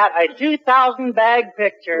we had a 2,000 bag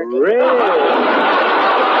picture. Really?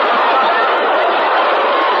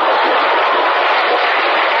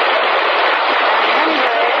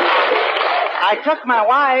 I took my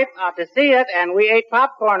wife out to see it, and we ate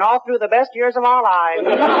popcorn all through the best years of our lives.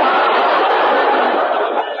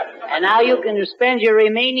 And now you can spend your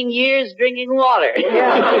remaining years drinking water.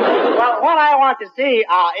 Yeah. Well, what I want to see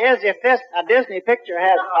is if this Disney picture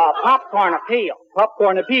has popcorn appeal.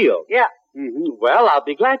 Popcorn appeal? Yeah. Mm-hmm. Well, I'll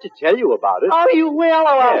be glad to tell you about it. Oh, you will?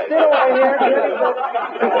 Oh, I'll sit over here.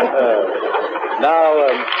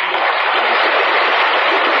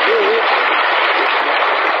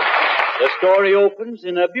 The story opens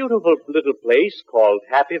in a beautiful little place called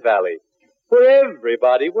Happy Valley, where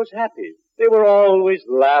everybody was happy. They were always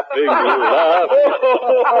laughing,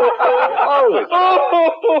 always.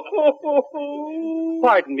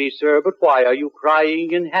 Pardon me, sir, but why are you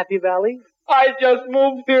crying in Happy Valley? I just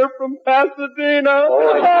moved here from Pasadena.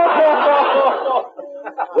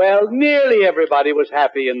 Well, nearly everybody was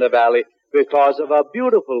happy in the valley because of a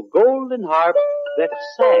beautiful golden harp that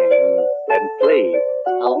sang and played.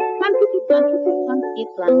 Oh, plunkety, plunkety, plunkety,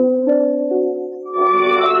 plunk.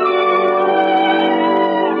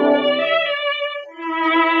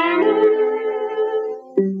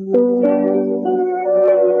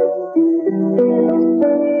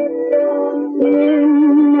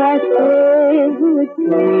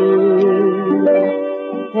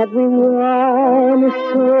 Everyone is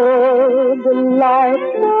so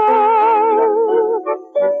delightful.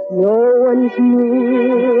 No one's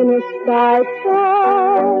mean or spiteful.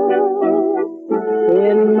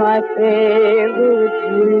 In my favorite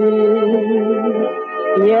dream.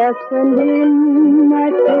 Yes, and in my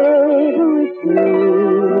favorite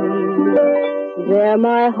dream. There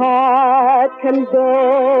my heart can go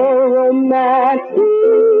romantic.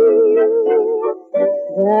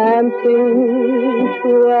 Dancing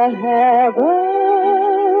to a heavenly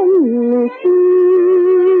tune.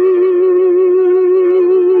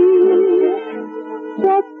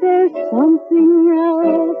 But there's something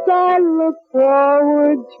else I look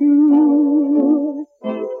forward to.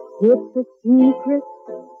 It's a secret,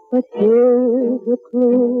 but here's the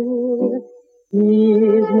clue.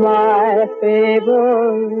 He's my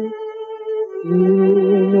favorite, you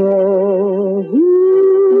know who.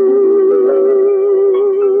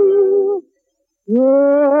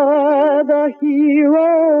 You're the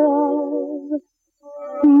hero of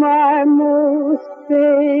my most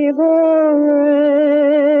favorite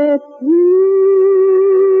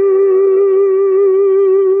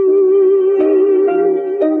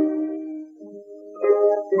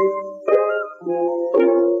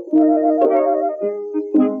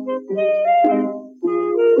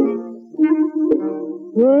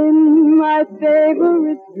in my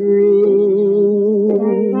favorite dream.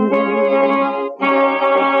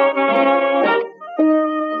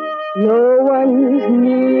 No one's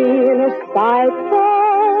mean or spiteful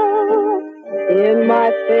in my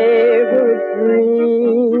favorite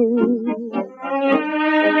dream.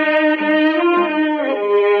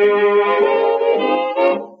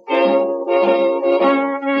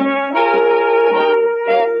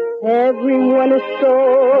 Everyone is so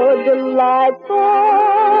delightful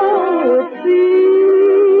it seems.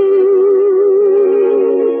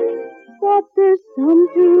 But there's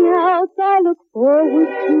something else I look forward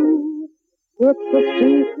to. It's a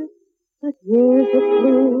secret, but here's a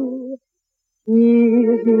clue.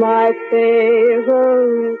 He's my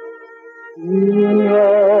favorite, you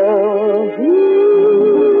know who.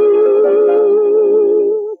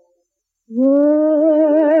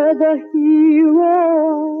 You're the hero,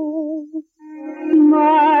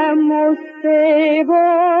 my most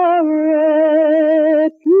favorite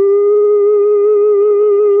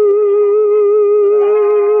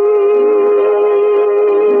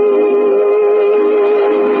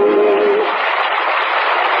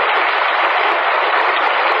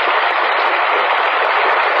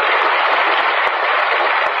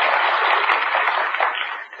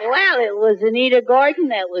Well, it was Anita Gordon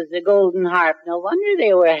that was the golden harp. No wonder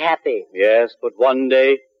they were happy. Yes, but one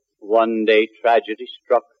day, tragedy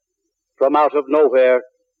struck. From out of nowhere,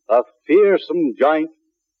 a fearsome giant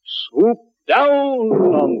swooped down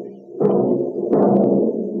on me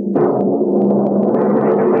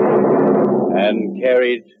and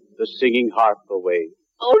carried the singing harp away.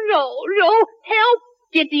 Oh, no, help!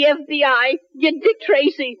 Get the FBI, get Dick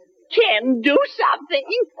Tracy. Ken, do something.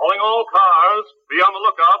 Calling all cars, be on the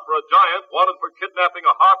lookout for a giant wanted for kidnapping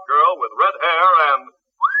a harp girl with red hair and...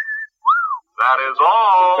 That is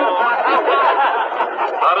all.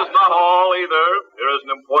 That is not all, either. Here is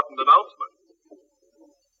an important announcement.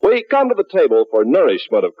 We come to the table for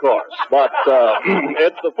nourishment, of course, but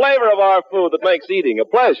it's the flavor of our food that makes eating a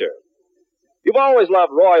pleasure. You've always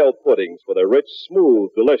loved royal puddings for their rich,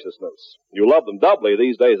 smooth deliciousness. You love them doubly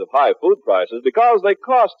these days of high food prices because they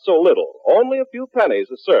cost so little, only a few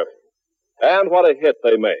pennies a serving. And what a hit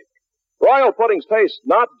they make. Royal puddings taste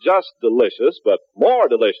not just delicious, but more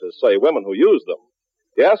delicious, say women who use them.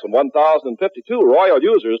 Yes, when 1,052 Royal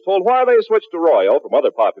users told why they switched to Royal from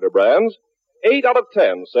other popular brands, 8 out of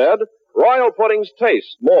 10 said Royal puddings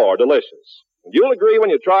taste more delicious. And you'll agree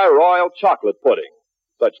when you try Royal chocolate pudding.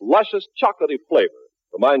 Such luscious chocolatey flavor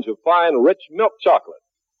reminds you of fine, rich milk chocolate.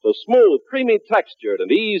 So smooth, creamy textured,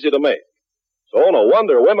 and easy to make. So no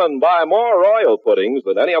wonder women buy more Royal puddings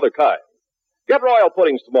than any other kind. Get Royal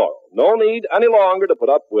puddings tomorrow. No need any longer to put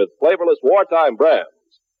up with flavorless wartime brands.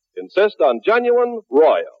 Insist on genuine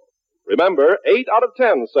Royal. Remember, 8 out of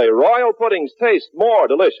 10 say Royal puddings taste more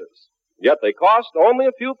delicious. Yet they cost only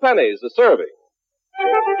a few pennies a serving.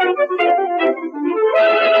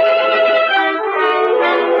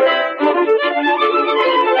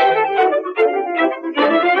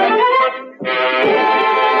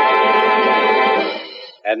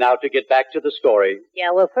 And now to get back to the story.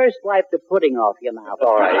 Yeah, well, first wipe the pudding off your mouth.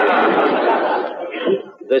 All right.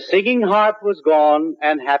 The singing harp was gone,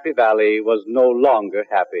 and Happy Valley was no longer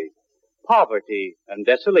happy. Poverty and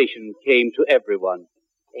desolation came to everyone.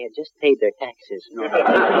 They had just paid their taxes.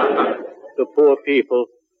 The poor people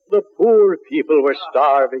were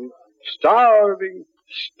starving.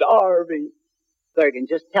 Bergen,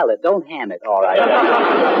 just tell it. Don't ham it. All right.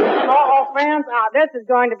 Oh, friends, this is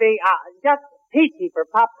going to be just peachy for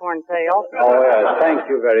popcorn sale. Oh, yes, thank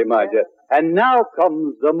you very much. And now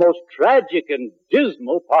comes the most tragic and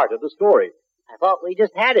dismal part of the story. I thought we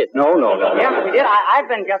just had it. No. Yes, we did. I've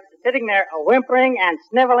been just sitting there whimpering and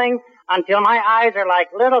sniveling until my eyes are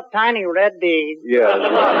like little tiny red beads. Yes.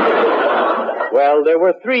 Well, there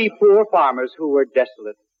were 3 poor farmers who were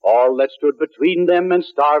desolate. All that stood between them and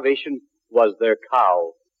starvation was their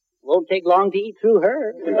cow. Won't take long to eat through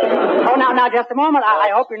her. Oh, now, just a moment.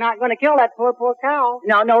 I hope you're not going to kill that poor cow.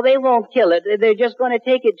 No, they won't kill it. They're just going to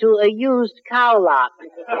take it to a used cow lot.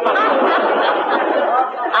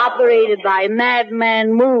 Operated by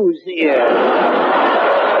Madman Moose. Yes.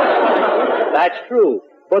 That's true.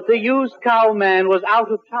 But the used cow man was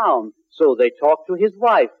out of town, so they talked to his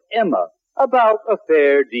wife, Emma, about a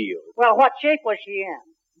fair deal. Well, what shape was she in?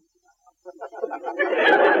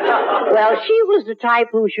 Well, she was the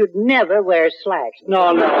type who should never wear slacks.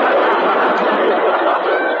 No.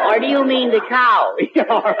 Or do you mean the cow?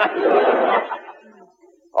 All right.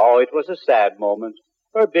 Oh, it was a sad moment.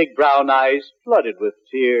 Her big brown eyes flooded with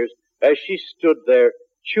tears as she stood there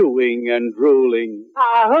chewing and drooling.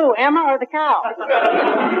 Who, Emma or the cow?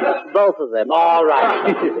 Both of them. All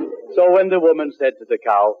right. So when the woman said to the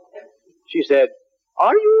cow, she said,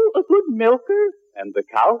 "Are you a good milker?" And the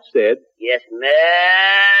cow said, "Yes, ma'am."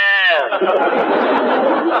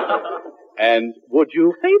 "And would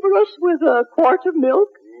you favor us with a quart of milk?"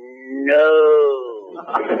 "No."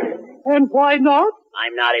 "And why not?"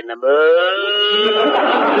 "I'm not in the mood."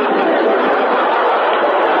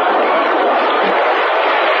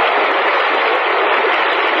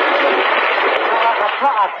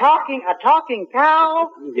 A talking cow?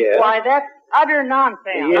 Yes. Why, that's utter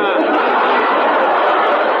nonsense.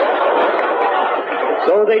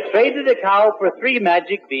 So they traded a cow for 3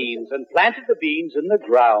 magic beans and planted the beans in the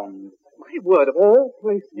ground. My word, of all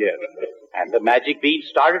places. Yes. And the magic beans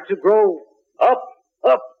started to grow. Up,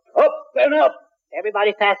 and up.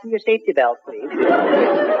 Everybody fasten your safety belt, please.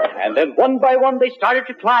 And then one by one they started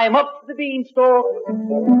to climb up the beanstalk.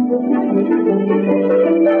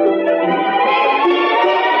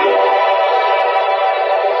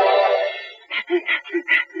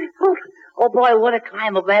 Oh boy, what a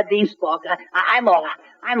climb up that beanstalk. I'm all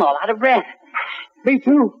out of breath. Me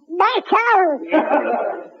too. My cow.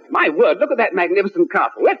 My word, look at that magnificent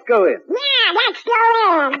castle. Let's go in. Yeah, let's go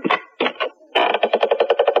in.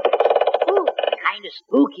 Oh, kind of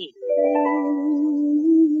spooky.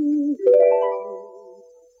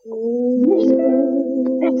 Listen,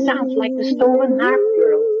 that sounds like the stolen harp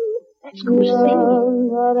girl. Let's go singing.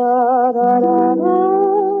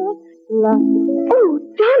 Oh,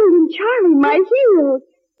 darling Charlie, my hero.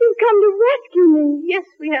 You've come to rescue me. Yes,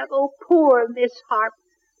 we have. Oh, poor Miss Harp.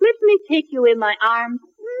 Let me take you in my arms.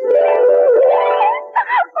 Oh,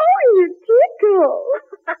 you tickle.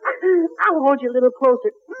 I'll hold you a little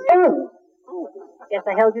closer. Oh, guess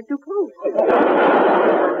I held you too close. 3,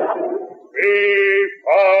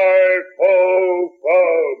 5, 4, 5.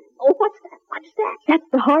 Oh, what's that? What's that? That's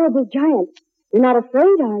the horrible giant. You're not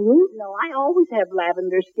afraid, are you? No, I always have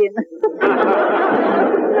lavender skin.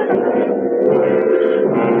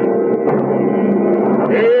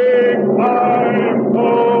 8, 5,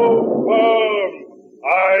 4, 5.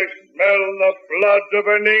 blood of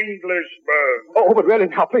an Englishman. Oh, but really,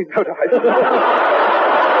 now, please don't.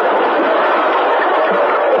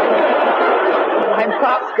 I'm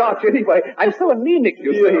part Scotch anyway. I'm so anemic,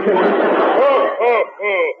 you see. Ho, ho,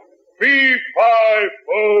 ho. Fee-fi-fo-fo.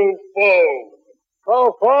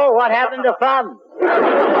 Fo, what happened to Fum?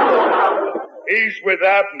 He's with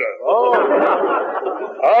Abner. Oh.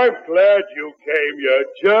 I'm glad you came here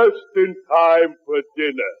just in time for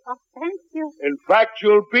dinner. Oh, thank you. In fact,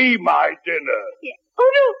 you'll be my dinner. Yeah.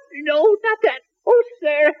 Oh, no, not that. Oh,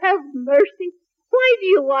 sir, have mercy. Why do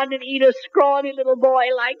you want to eat a scrawny little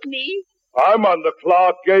boy like me? I'm on the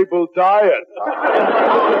Clark Gable diet.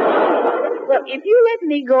 Well, if you let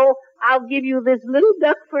me go, I'll give you this little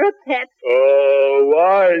duck for a pet. Oh,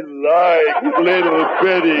 I like little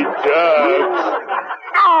bitty ducks.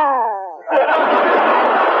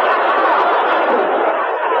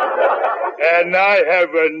 And I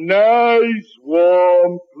have a nice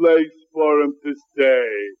warm place for him to stay.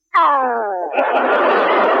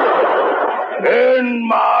 In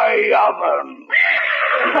my oven.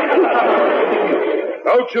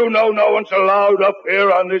 Don't you know no one's allowed up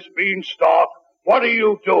here on this beanstalk? What are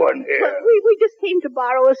you doing here? Well, we just came to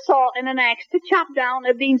borrow a saw and an axe to chop down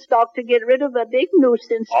a beanstalk to get rid of a big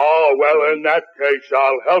nuisance. Oh, well, in that case,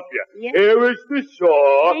 I'll help you. Yes. Here is the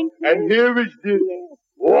saw, Thank you. and here is the... Yes.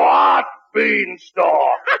 What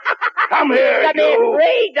beanstalk? Come here, Come you. here,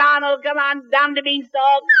 free, Donald. Come on, down the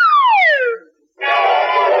beanstalk.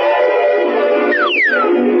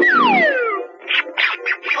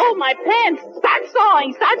 Oh, my pants. Start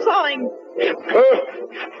sawing.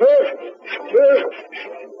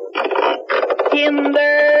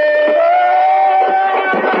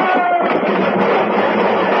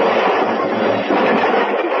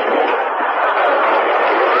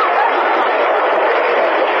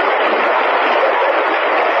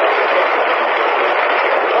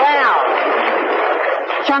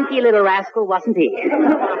 Chunky little rascal, wasn't he?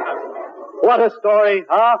 What a story,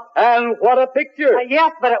 huh? And what a picture.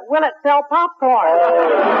 Yes, but will it sell popcorn?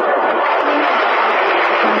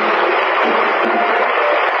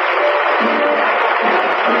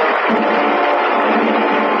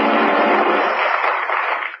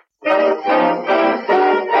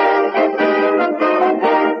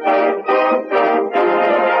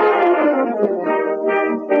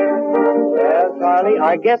 Well, Charlie,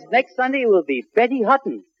 I guess next Sunday will be Betty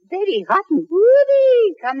Hutton. Betty Hutton.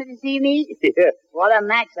 Woody, coming to see me? Yeah. What a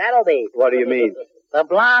match that'll be. What do you mean? The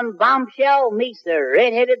blonde bombshell meets the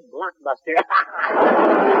red-headed blockbuster.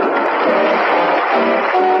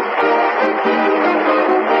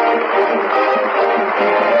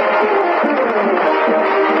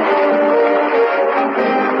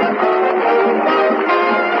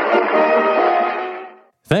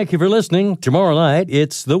 Thank you for listening. Tomorrow night,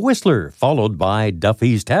 it's The Whistler, followed by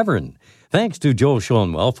Duffy's Tavern. Thanks to Joel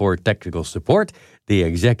Schoenwell for technical support. The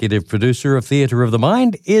executive producer of Theater of the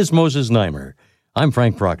Mind is Moses Neimer. I'm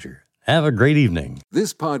Frank Proctor. Have a great evening.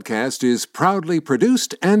 This podcast is proudly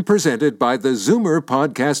produced and presented by the Zoomer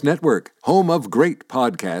Podcast Network, home of great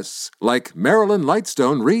podcasts like Marilyn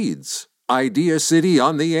Lightstone Reads, Idea City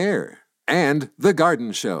on the Air, and The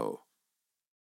Garden Show.